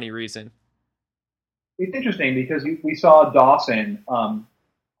secret for any reason. It's interesting because we saw Dawson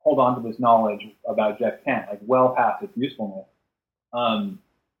hold on to this knowledge about Jeff Kent, like well past its usefulness.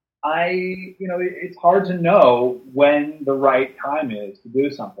 It's hard to know when the right time is to do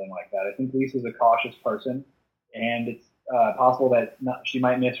something like that. I think Lisa's a cautious person, and it's possible that she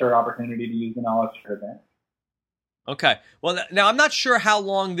might miss her opportunity to use the knowledge to her advantage. Okay. Well, now I'm not sure how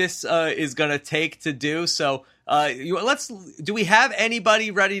long this is going to take to do. So do we have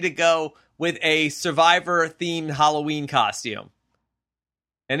anybody ready to go with a Survivor-themed Halloween costume?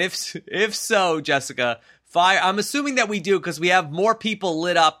 And if so, Jessica, I'm assuming that we do because we have more people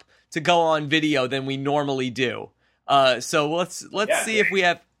lit up to go on video than we normally do. So let's see if we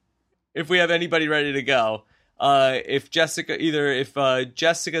have anybody ready to go. If Jessica's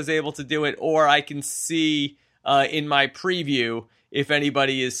able to do it, or I can see in my preview if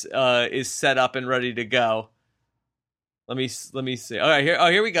anybody is set up and ready to go. Let me see. All right,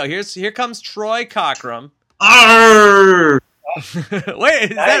 here we go. Here comes Troy Cockrum. Arr!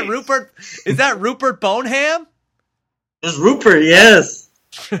 Wait, is that Rupert? Is that Rupert Boneham? It's Rupert, yes.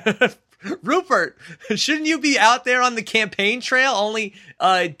 Rupert, shouldn't you be out there on the campaign trail only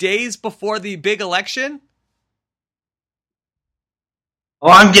days before the big election? Oh,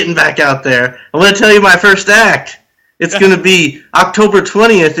 I'm getting back out there. I'm going to tell you my first act. It's going to be October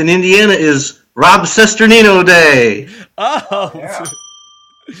 20th in Indiana is Rob Sesternino Day. Oh. Yeah.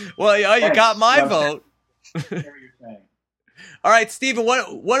 Well, you got my vote. All right, Steven,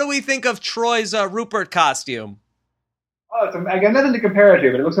 what do we think of Troy's Rupert costume? Oh, I got nothing to compare it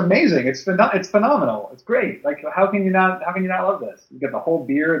to, but it looks amazing. It's phenomenal. It's great. Like, how can you not love this? You got the whole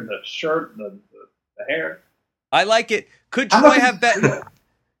beard, the shirt, the hair. I like it. Could Troy have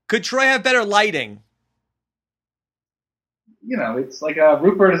better lighting? You know, it's like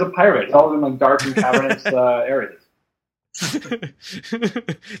Rupert is a pirate. It's all in like dark and cavernous areas.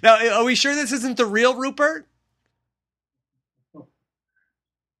 Now, are we sure this isn't the real Rupert?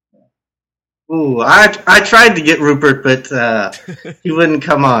 Ooh, I tried to get Rupert, but he wouldn't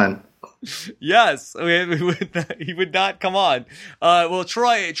come on. Yes, he would not come on. Well,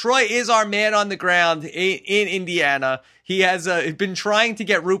 Troy is our man on the ground in Indiana. He has been trying to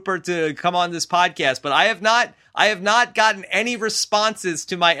get Rupert to come on this podcast, but I have not gotten any responses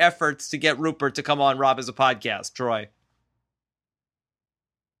to my efforts to get Rupert to come on Rob as a podcast. Troy,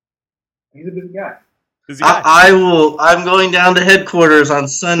 He's a busy guy. I will. I'm going down to headquarters on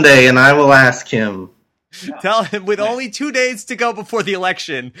Sunday, and I will ask him. Tell him with only 2 days to go before the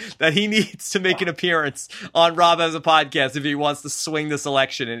election that he needs to make an appearance on Rob as a podcast if he wants to swing this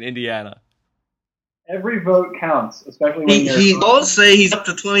election in Indiana. Every vote counts, especially when He does say he's up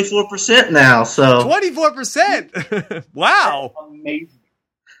to 24% now. So 24%. Wow, amazing.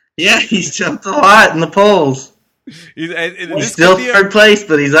 Yeah, he's jumped a lot in the polls. He's still third place,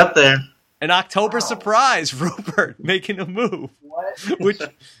 but he's up there. An October surprise, Rupert making a move. What? Which,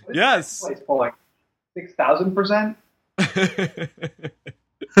 yes. Like 6,000%.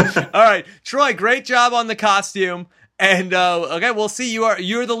 All right, Troy, great job on the costume, and okay, we'll see.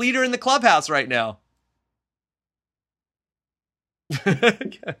 You're the leader in the clubhouse right now.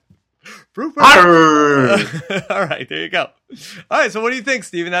 Rupert. All right, there you go. All right, so what do you think,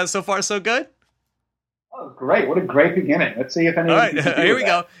 Steven? That was so far so good. Oh, great! What a great beginning. Let's see if anyone. All right, here we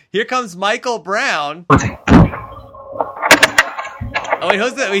go. Here comes Michael Brown. Oh wait,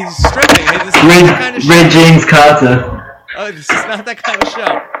 who's that? He's stripping. Hey, this is not that kind of show. Red James Carter. Oh, this is not that kind of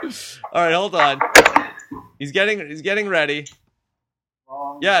show. All right, hold on. He's getting ready.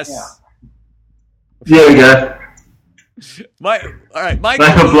 Yes. There we go. All right, Michael.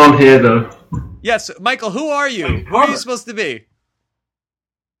 Like a blonde hair, though. Yes, Michael. Who are you? Who are you supposed to be?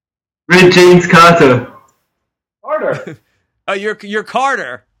 Red James Carter. Carter. Oh, you're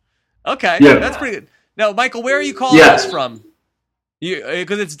Carter. Okay, yeah. That's pretty good. Now, Michael, where are you calling us from?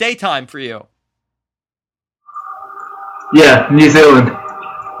 Because it's daytime for you. Yeah, New Zealand.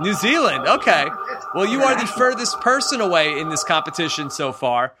 New Zealand. Okay. Well, you are the furthest person away in this competition so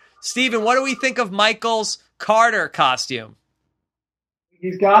far. Steven, what do we think of Michael's Carter costume?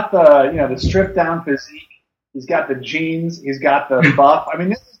 He's got the stripped down physique. He's got the jeans. He's got the buff. I mean,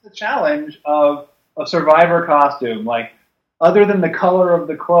 this is the challenge of a Survivor costume. Like, other than the color of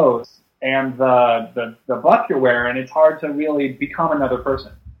the clothes and the buff you're wearing, it's hard to really become another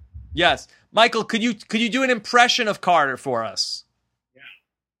person. Yes, Michael, could you do an impression of Carter for us? Yeah.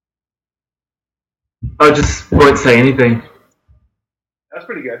 I just won't say anything. That's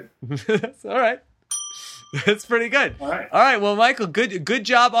pretty good. That's all right. That's pretty good. All right. All right. Well, Michael, good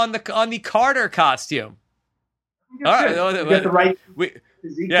job on the Carter costume. All right, You get the right we,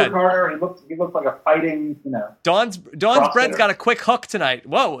 physique yeah. for Carter. He looked like a fighting, Dawn's CrossFitter. bread's got a quick hook tonight.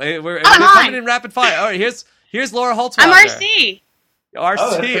 Whoa, we're I'm coming on. in rapid fire. All right, here's Laura Holtzman. I'm out there. RC. RC, Oh,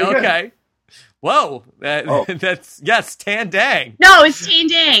 that's pretty good. okay. Whoa, Oh. that's yes, Tan Dang. No, it's Tain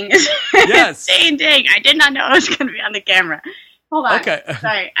Dang. Yes. Tain Dang. I did not know I was going to be on the camera. Hold on. Okay.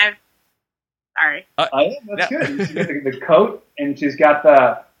 Sorry. Sorry. That's good. She's got the coat, and she's got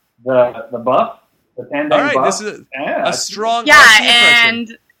the buff, the Tandem All right, buff. this is a strong Yeah, RC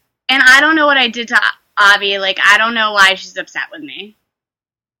impression. and I don't know what I did to Avi. Like, I don't know why she's upset with me.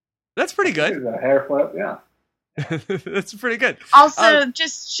 That's pretty good. The hair flip, yeah. That's pretty good. Also,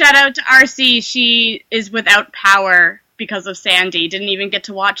 just shout out to RC. She is without power because of Sandy. Didn't even get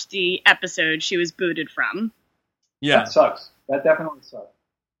to watch the episode she was booted from. Yeah, That sucks. That definitely sucks.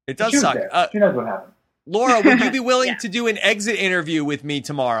 it does She was suck. there. She knows what happened. Laura, would you be willing Yeah. to do an exit interview with me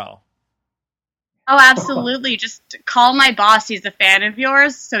tomorrow? Oh, absolutely. Just call my boss. He's a fan of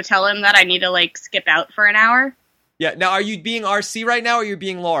yours, so tell him that I need to, like, skip out for an hour. Yeah. Now, are you being RC right now, or are you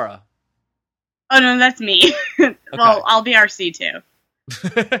being Laura? Oh, no, that's me. Well, I'll be RC, too.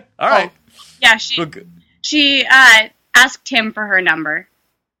 All right. Yeah, Well, good. she asked him for her number.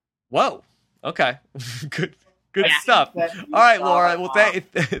 Whoa. Okay. Good. Good Yeah. stuff. That- All right, Laura. Well,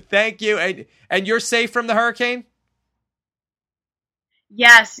 thank you. And you're safe from the hurricane?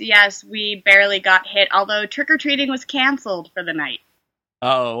 Yes, we barely got hit, although trick-or-treating was canceled for the night.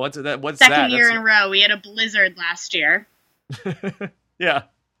 Oh, what's that? What's Second that? year in a row. We had a blizzard last year. Yeah.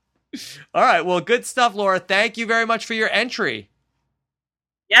 All right. Well, good stuff, Laura. Thank you very much for your entry.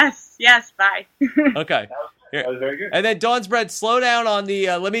 Yes, bye. Okay. That was very good. And then Dawn's Bread, slow down on the.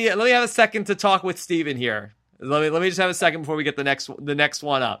 Let me have a second to talk with Steven here. Let me just have a second before we get the next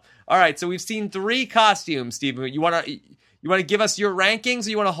one up. All right. So we've seen 3 costumes, Steven. You want to give us your rankings,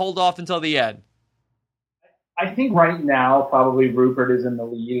 or you want to hold off until the end? I think right now probably Rupert is in the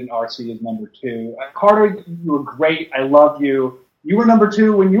lead and RC is number 2. Carter, you were great. I love you. You were number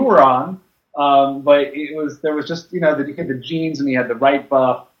 2 when you were on, but there was just he had the jeans and he had the right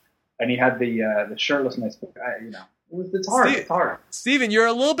buff and he had the shirtlessness. It's hard. It's hard. Steven, you're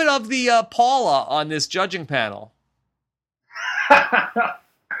a little bit of the Paula on this judging panel.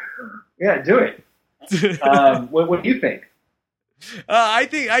 Yeah, do it. What do you think?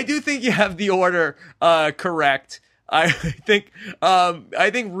 I do think you have the order correct. I think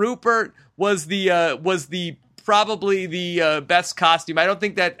Rupert was the probably the best costume. I don't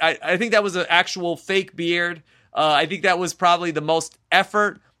think that I think that was an actual fake beard. I think that was probably the most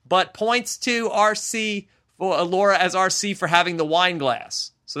effort, but points to RC for Laura as RC for having the wine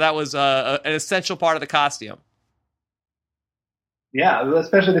glass. So that was an essential part of the costume. Yeah,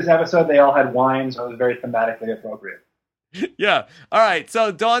 especially this episode, they all had wine, so it was very thematically appropriate. Yeah. All right.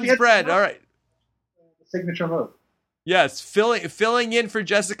 So Dawn's Bread. All right. The signature move. Yes, filling in for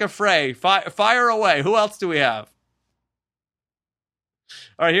Jessica Frey. Fire away. Who else do we have?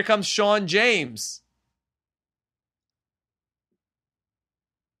 All right, here comes Sean James.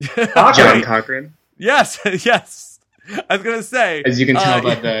 John Cochran. Yes, yes. I was gonna say. As you can tell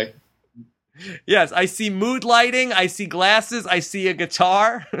by the... Yes, I see mood lighting. I see glasses. I see a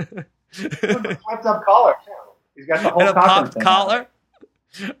guitar. Popped up collar too. He's got the whole And a Cochran popped thing. collar.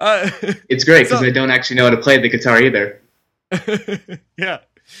 It's great because So- I don't actually know how to play the guitar either. Yeah.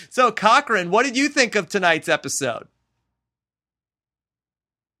 So Cochran, what did you think of tonight's episode?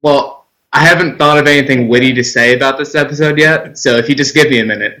 Well, I haven't thought of anything witty to say about this episode yet, so if you just give me a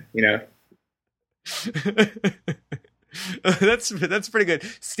minute, That's pretty good.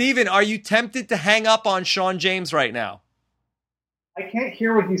 Steven, are you tempted to hang up on Sean James right now? I can't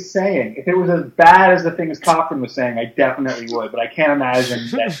hear what he's saying. If it was as bad as the things Cochran was saying, I definitely would. But I can't imagine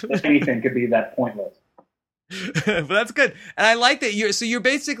that anything could be that pointless. But that's good, and I like that you're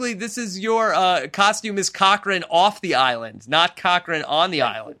basically this is your costume is Cochran off the island, not Cochran on the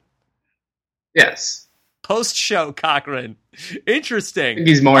island. Yes. Post show Cochran, I interesting. think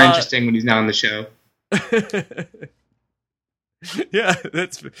he's more interesting when he's not on the show. Yeah,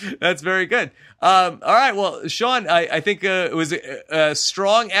 that's very good. All right, well, Sean, I think it was a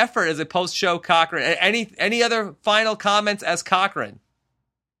strong effort as a post show Cochran. Any other final comments as Cochran?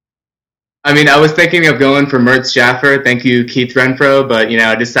 I mean, I was thinking of going for Mertz Jaffer. Thank you, Keith Renfro, but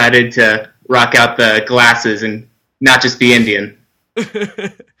I decided to rock out the glasses and not just be Indian. A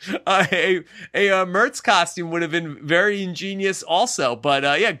Mertz costume would have been very ingenious also, but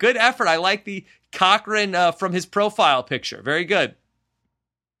yeah, good effort. I like the Cochran from his profile picture. Very good.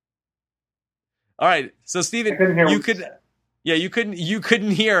 All right, so Steven, I couldn't hear you what he could, said. yeah, you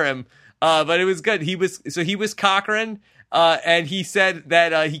couldn't hear him, but it was good. He was Cochran, and he said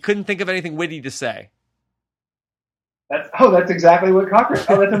that he couldn't think of anything witty to say. That's exactly what Cochran.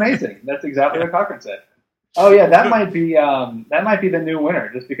 Oh, that's amazing. That's exactly what Cochran said. Oh yeah, that might be the new winner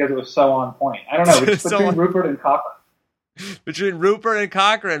just because it was so on point. I don't know. It's between Rupert and Cochran. Between Rupert and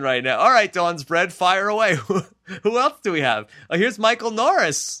Cochran right now. All right, Dawn's Bread, fire away. Who else do we have? Oh, here's Michael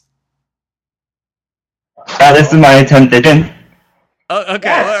Norris. This is my attention. Oh, okay,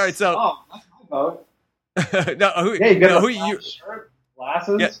 Yes! all right. So, that's my vote. you got the shirt,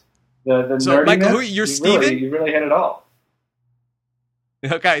 glasses, Yeah. the So, nerdiness. Michael, you're Steven? You really hit it all.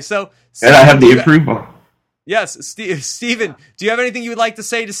 Okay, so And I have do the you- approval. Yes, Steven, do you have anything you would like to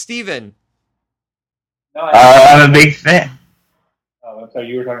say to Steven? No, I'm a big fan. I'm sorry,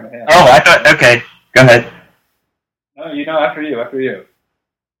 you were talking to him. Oh, I thought. Okay, go ahead. No, after you.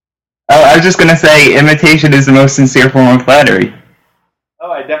 Oh, I was just gonna say, imitation is the most sincere form of flattery.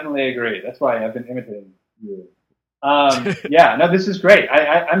 Oh, I definitely agree. That's why I've been imitating you. Yeah, no, this is great.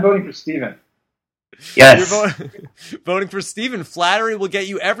 I'm voting for Steven. Yes. You're voting for Steven. Flattery will get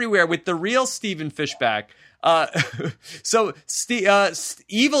you everywhere with the real Steven Fishback. So,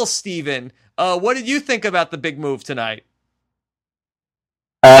 Evil Steven, what did you think about the big move tonight?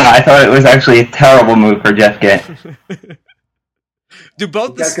 I thought it was actually a terrible move for Jeff Gett. Do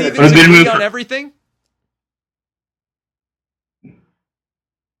both the That's good. Stevens It was a good agree move on for- everything?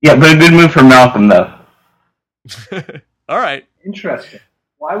 Yeah, but a good move for Malcolm, though. All right. Interesting.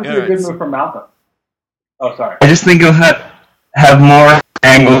 Why was Yeah, it a good right. move from Malcolm? Oh, sorry. I just think he'll have more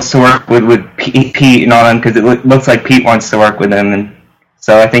angles to work with Pete and all them, because it looks like Pete wants to work with him, and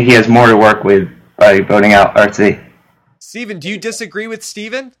so I think he has more to work with by voting out RC. Steven, do you disagree with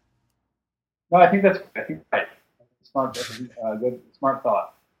Steven? No, I think right. Smart, smart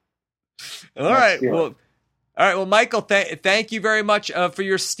thought. All right. steal it. Well, Michael, thank you very much for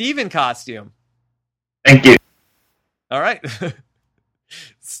your Steven costume. Thank you. All right.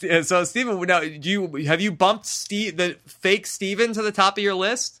 So, Steven, now have you bumped the fake Steven to the top of your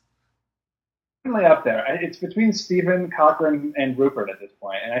list? Definitely up there. It's between Steven, Cochran, and Rupert at this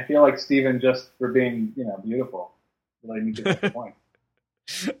point, and I feel like Steven, just for being beautiful, really needs to get the point.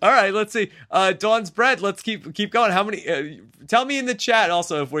 All right, let's see. Dawn's Bread. Let's keep going. How many? Tell me in the chat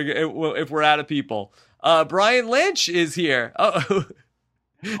also if we're out of people. Brian Lynch is here. Oh,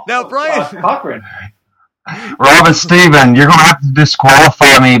 now Brian Cochran. Rob and Steven, you're going to have to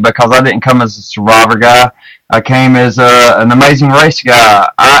disqualify me because I didn't come as a Survivor guy. I came as an Amazing Race guy.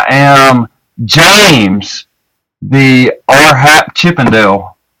 I am James, the R-Hap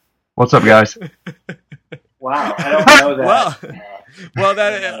Chippendale. What's up, guys? Wow, I don't know that. Well,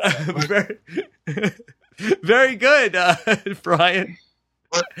 that very good, Brian.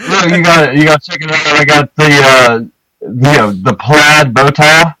 Look, you got to check it out. I got the plaid bow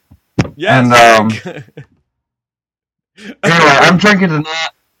tie. Yes. And anyway, I'm drinking tonight.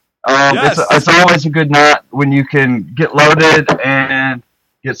 Yes. It's always a good night when you can get loaded and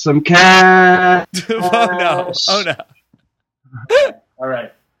get some cash. Oh no! All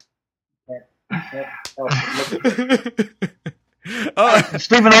right. Oh,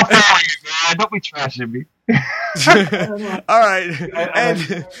 Steven, I'll follow you, man. Don't be trashing me. all right.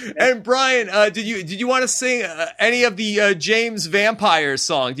 And Brian, did you want to sing any of the James Vampires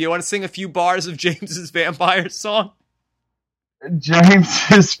song? Do you want to sing a few bars of James's Vampires song?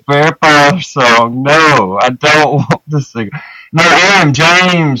 James's Vampire song. No, I don't want to sing. No, I am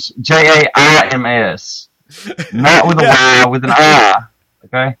James, Jaims. Not with a Y, with an I.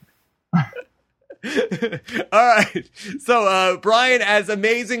 Okay? All right. So, Brian, as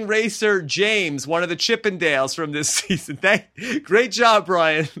Amazing Racer James, one of the Chippendales from this season. Great job,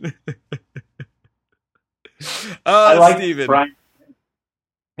 Brian. I like Steven. Brian.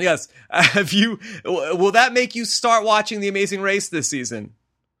 Yes. Will that make you start watching The Amazing Race this season?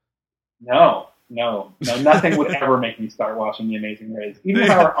 No, nothing would ever make me start watching The Amazing Race. Even if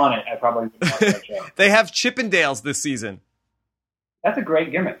I were on it, I probably would watch that show. They have Chippendales this season. That's a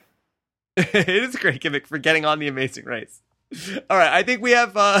great gimmick. It is a great gimmick for getting on The Amazing Race. All right, I think we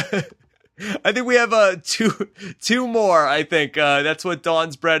have two more. I think that's what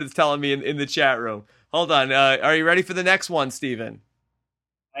Dawn's Bread is telling me in the chat room. Hold on, are you ready for the next one, Steven?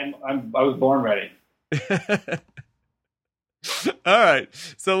 I was born ready. All right,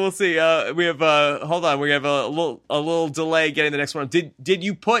 so we'll see. We have hold on, we have a little delay getting the next one. Did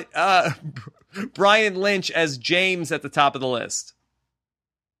you put Brian Lynch as James at the top of the list?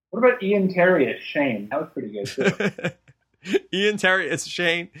 What about Ian Terry as Shane? That was pretty good too. Ian Terry as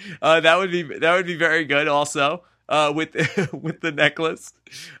Shane. That would be very good. Also, with the necklace.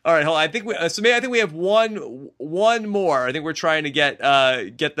 All right, hold on. I think we have one more. I think we're trying to get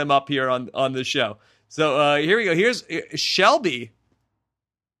them up here on the show. So here we go. Here's Shelby.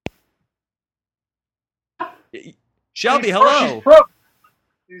 Shelby, She's hello. broke.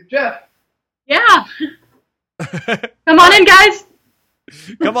 She's Jeff. Yeah. Come on in, guys.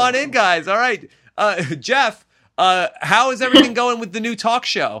 Come on in, guys. All right. Jeff, how is everything going with the new talk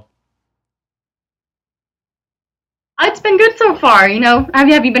show? It's been good so far. Have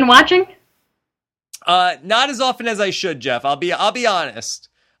you been watching? Not as often as I should, Jeff. I'll be honest.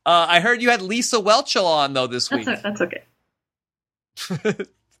 I heard you had Lisa Welchel on though this week. That's okay.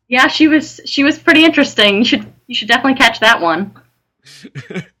 Yeah, she was pretty interesting. You should definitely catch that one.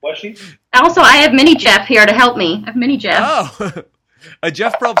 Was she? Also, I have Mini Jeff here to help me. I have Mini Jeff. Oh, a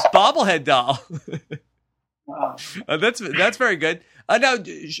Jeff Probst bobblehead doll. Wow. That's very good. Now,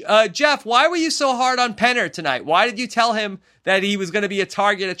 Jeff, why were you so hard on Penner tonight? Why did you tell him that he was going to be a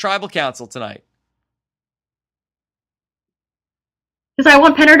target at Tribal Council tonight? Because I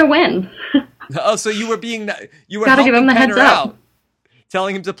want Penner to win. Oh, so you were gotta helping give him the Penner heads up. out,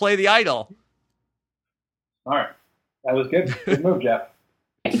 telling him to play the idol. All right. That was good. Good move, Jeff.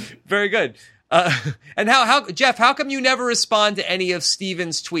 Very good. And how Jeff, how come you never respond to any of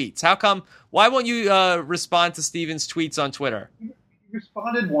Steven's tweets? Why won't you respond to Steven's tweets on Twitter? You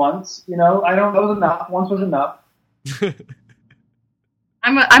responded once. I don't know, was enough. Once was enough.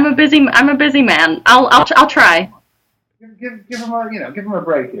 I'm a busy man. I'll try. Give him a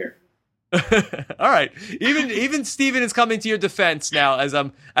break here. All right. Even Steven is coming to your defense now as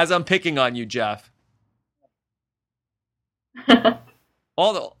I'm picking on you, Jeff.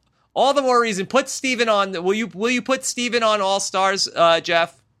 All the more reason. Put Steven on. Will you put Steven on All Stars,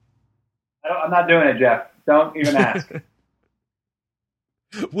 Jeff? I'm not doing it, Jeff. Don't even ask.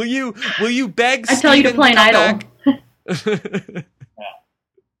 Will you beg? I tell you to play an idol.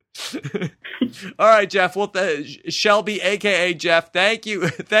 All right, Jeff. Well, Shelby, aka Jeff, thank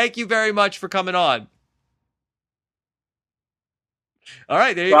you very much for coming on. All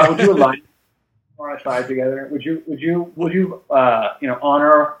right, there you Rob, go. would you align our side together? Would you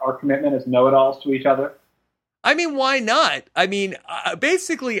honor our commitment as know-it-alls to each other? I mean, why not? I mean,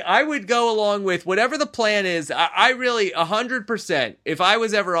 basically, I would go along with whatever the plan is. I really, 100%, if I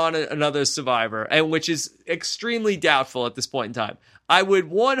was ever on another Survivor, and which is extremely doubtful at this point in time, I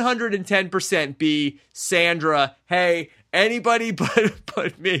would 110% be Sandra. Hey, anybody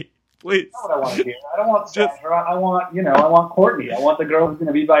but me, please. That's what I want to hear. I don't want Sandra. I want Courtney. I want the girl who's going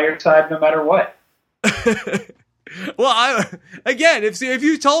to be by your side no matter what. Well, if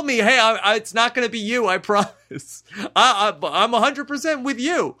you told me, hey, it's not going to be you, I promise. I'm 100% with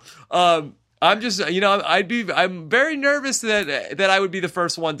you. I'm just, I'm very nervous that I would be the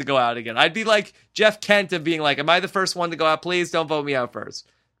first one to go out again. I'd be like Jeff Kent of being like, am I the first one to go out? Please don't vote me out first.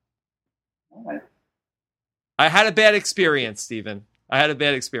 All right. I had a bad experience, Steven. I had a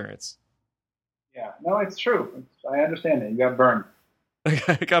bad experience. Yeah, no, it's true. I understand that. You got burned.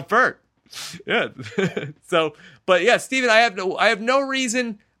 I got burnt. Yeah. So, but yeah, Steven, I have no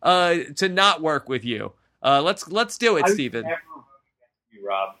reason to not work with you. Let's do it, Steven. I would never vote against you,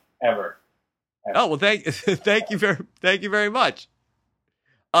 Rob, ever. Oh well, thank you very much.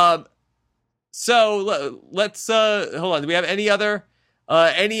 So let's hold on. Do we have any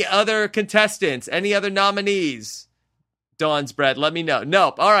other contestants? Any other nominees? Dawn's Bread. Let me know.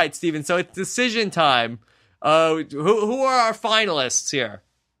 Nope. All right, Steven. So it's decision time. Who are our finalists here?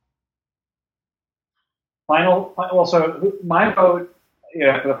 Well, so my vote,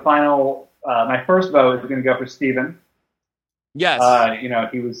 for the final, my first vote is going to go for Steven. Yes.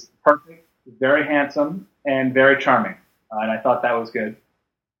 He was perfect, very handsome, and very charming, and I thought that was good.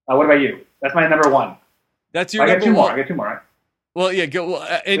 What about you? That's my number one. That's your I number get two one. more. I get two more. Right? Well, yeah. Go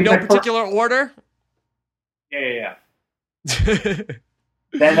in no particular order. Yeah.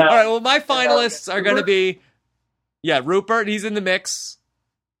 Then, all right. Well, my finalists are going to be, Rupert. He's in the mix.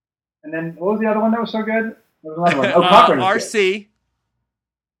 And then what was the other one that was so good? There was another one. Oh, Cochran was RC.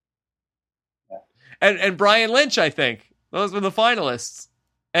 Yeah. And Brian Lynch, I think. Those were the finalists.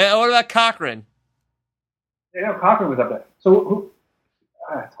 And what about Cochran? Yeah, Cochran was up there. So who?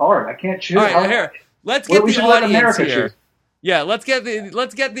 It's hard. I can't choose. All right, here. Let's get the audience here. Choose. Yeah, let's get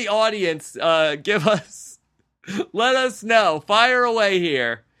the audience. Let us know. Fire away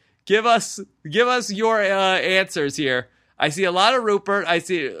here. Give us your answers here. I see a lot of Rupert. I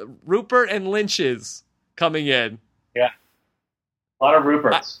see Rupert and Lynch's coming in. Yeah. A lot of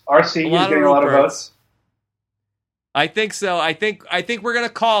Ruperts. RC is getting a lot of votes. I think so. I think we're going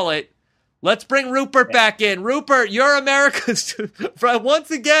to call it. Let's bring Rupert back in. Rupert, you're America's...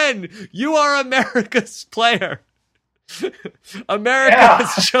 Once again, you are America's player. America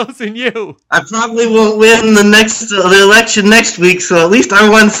has chosen you. I probably won't win the election next week, so at least I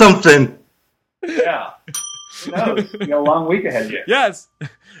won something. Yeah. Who knows? You got a long week ahead of you. Yes.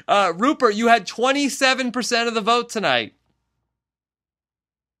 Rupert, you had 27% of the vote tonight.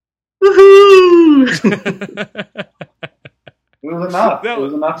 Woohoo! It was enough. It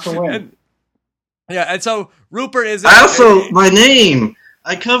was enough to win. And so Rupert is... I also, my name,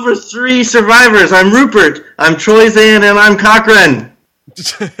 I cover 3 survivors. I'm Rupert, I'm Troy Zan, and I'm Cochran.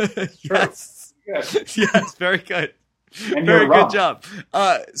 Yes. Yes, very good. And Very you're good wrong. job.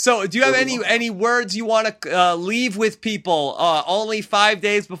 So do you have any words you want to leave with people only 5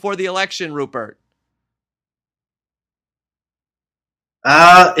 days before the election, Rupert?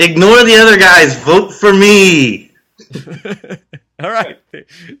 Ignore the other guys. Vote for me. All right.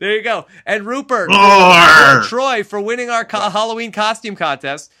 There you go. And Rupert, Roar! Troy, for winning our Halloween costume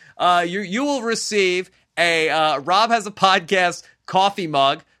contest, you will receive a Rob Has a Podcast coffee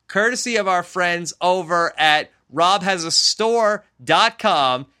mug, courtesy of our friends over at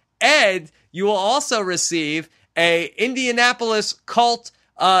robhasastore.com. And you will also receive a Indianapolis Colt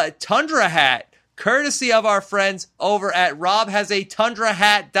Tundra hat, courtesy of our friends over at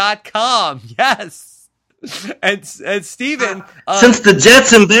robhasatundrahat.com. Yes. And Steven... Since the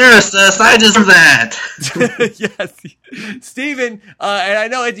Jets embarrassed us, I just that. Yes. Steven, and I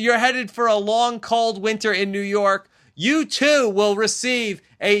know you're headed for a long, cold winter in New York. You, too, will receive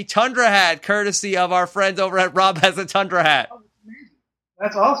a Tundra hat, courtesy of our friends over at Rob Has a Tundra Hat.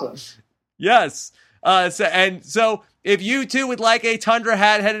 That's awesome. Yes. So if you, too, would like a Tundra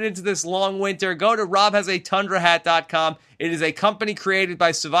hat headed into this long winter, go to robhasatundrahat.com. It is a company created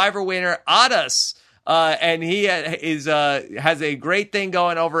by Survivor winner Adas. And he has a great thing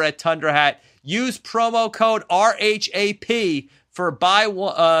going over at Tundra Hat. Use promo code RHAP for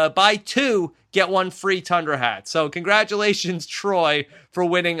buy 2, get 1 free Tundra hat. So congratulations, Troy, for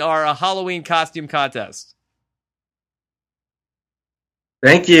winning our Halloween costume contest.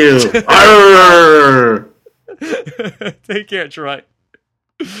 Thank you. Arr! Take care, Troy.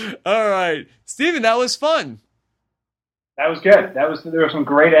 All right. Steven, that was fun. That was good. There were some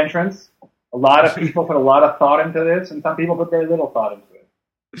great entrants. A lot of people put a lot of thought into this, and some people put very little thought into it.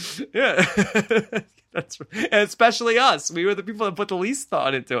 Yeah. That's right. And especially us. We were the people that put the least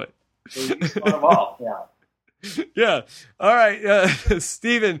thought into it. The least thought of all, yeah. Yeah. All right,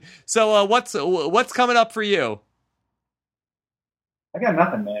 Steven. So what's coming up for you? I got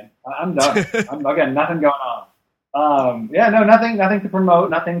nothing, man. I'm done. I got nothing going on. Nothing to promote.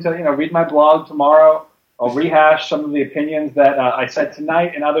 Nothing to read my blog tomorrow. I'll rehash some of the opinions that I said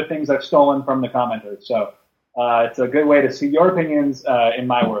tonight and other things I've stolen from the commenters. So it's a good way to see your opinions in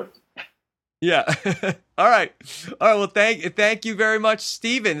my words. Yeah. All right. Well, thank you very much,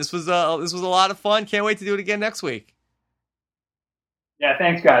 Steven. This was a lot of fun. Can't wait to do it again next week. Yeah.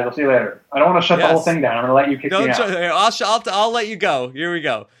 Thanks, guys. I'll see you later. I don't want to shut the whole thing down. I'm going to let you kick me out. I'll let you go. Here we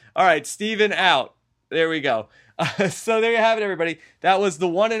go. All right, Steven out. There we go. So there you have it, everybody. That was the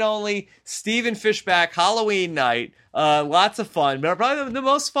one and only Steven Fishback Halloween night. Lots of fun. Probably the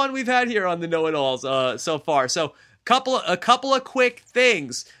most fun we've had here on the Know-It-Alls so far. So a couple of quick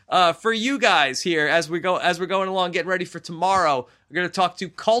things for you guys here as we're going along, getting ready for tomorrow. We're going to talk to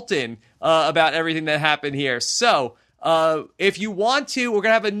Colton about everything that happened here. So if you want to, we're going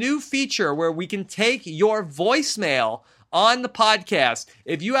to have a new feature where we can take your voicemail on the podcast.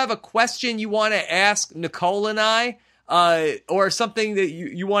 If you have a question you want to ask Nicole and I, or something that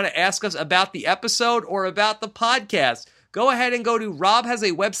you want to ask us about the episode or about the podcast, go ahead and go to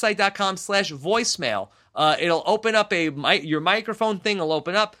robhasawebsite.com/voicemail. It'll open up your microphone thing will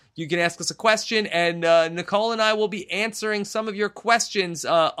open up. You can ask us a question, and Nicole and I will be answering some of your questions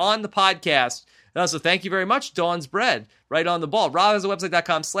on the podcast. So thank you very much, Dawn's Bread, right on the ball.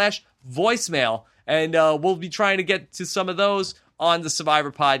 robhasawebsite.com/voicemail. And we'll be trying to get to some of those on the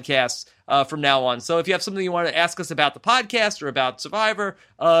Survivor podcast from now on. So if you have something you want to ask us about the podcast or about Survivor,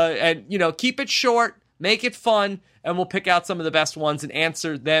 and keep it short, make it fun, and we'll pick out some of the best ones and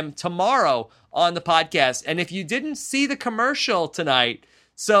answer them tomorrow on the podcast. And if you didn't see the commercial tonight,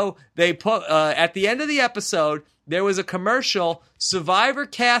 so they put at the end of the episode, there was a commercial. Survivor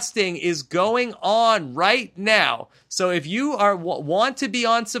casting is going on right now. So if you want to be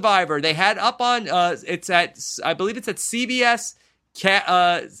on Survivor, they had up on I believe it's at CBS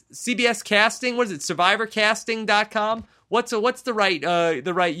CBS Casting. What is it? SurvivorCasting.com. What's the right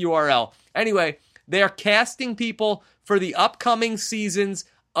URL? Anyway, they are casting people for the upcoming seasons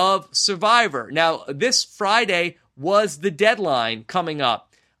of Survivor. Now, this Friday was the deadline coming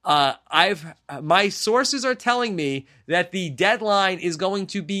up. My sources are telling me that the deadline is going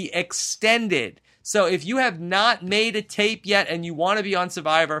to be extended. So if you have not made a tape yet and you want to be on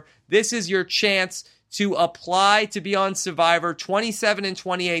Survivor, this is your chance to apply to be on Survivor. 27 and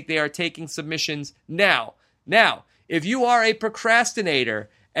 28, they are taking submissions now. Now, if you are a procrastinator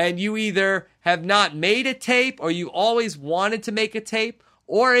and you either have not made a tape or you always wanted to make a tape,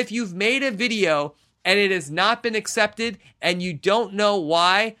 or if you've made a video and it has not been accepted and you don't know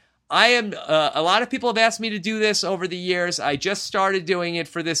why, a lot of people have asked me to do this over the years. I just started doing it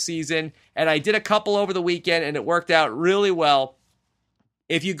for this season, and I did a couple over the weekend, and it worked out really well.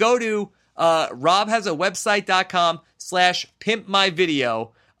 If you go to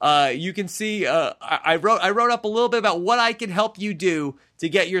robhasawebsite.com/pimpmyvideo, you can see I wrote up a little bit about what I can help you do to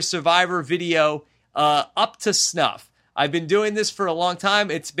get your Survivor video up to snuff. I've been doing this for a long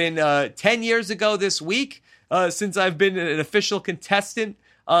time. It's been 10 years ago this week since I've been an official contestant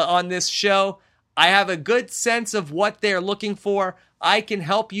on this show. I have a good sense of what they're looking for. I can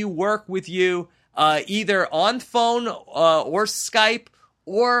help you work with you either on phone or Skype,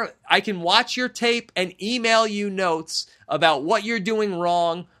 or I can watch your tape and email you notes about what you're doing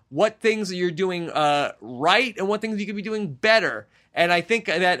wrong, what things you're doing right, and what things you could be doing better. And I think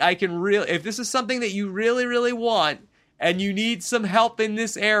that I can if this is something that you really, really want, and you need some help in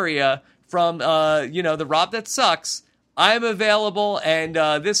this area from, the Rob That Sucks, I'm available, and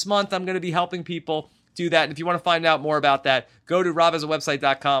this month I'm going to be helping people do that. And if you want to find out more about that, go to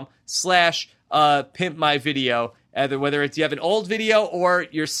robhasawebsite.com/pimpmyvideo. Whether it's you have an old video or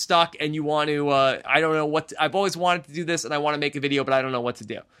you're stuck and you want to, I don't know I've always wanted to do this and I want to make a video, but I don't know what to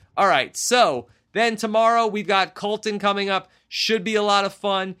do. All right, so then tomorrow we've got Colton coming up. Should be a lot of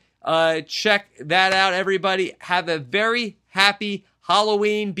fun. Check that out, everybody. Have a very happy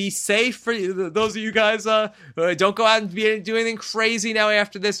Halloween. Be safe for those of you guys. Don't go out and do anything crazy now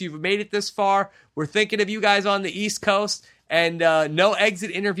after this. You've made it this far. We're thinking of you guys on the East Coast. And no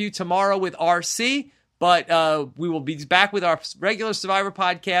exit interview tomorrow with RC. But we will be back with our regular Survivor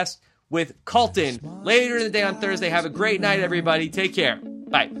podcast with Colton later in the day on Thursday. Have a great night, everybody. Take care.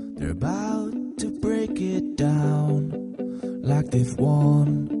 Bye. They're about to break it down like they've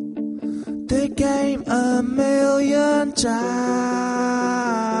won the game a million times.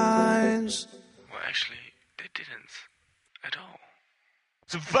 Well, actually, they didn't at all.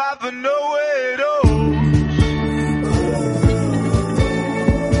 Survivor, no way at all.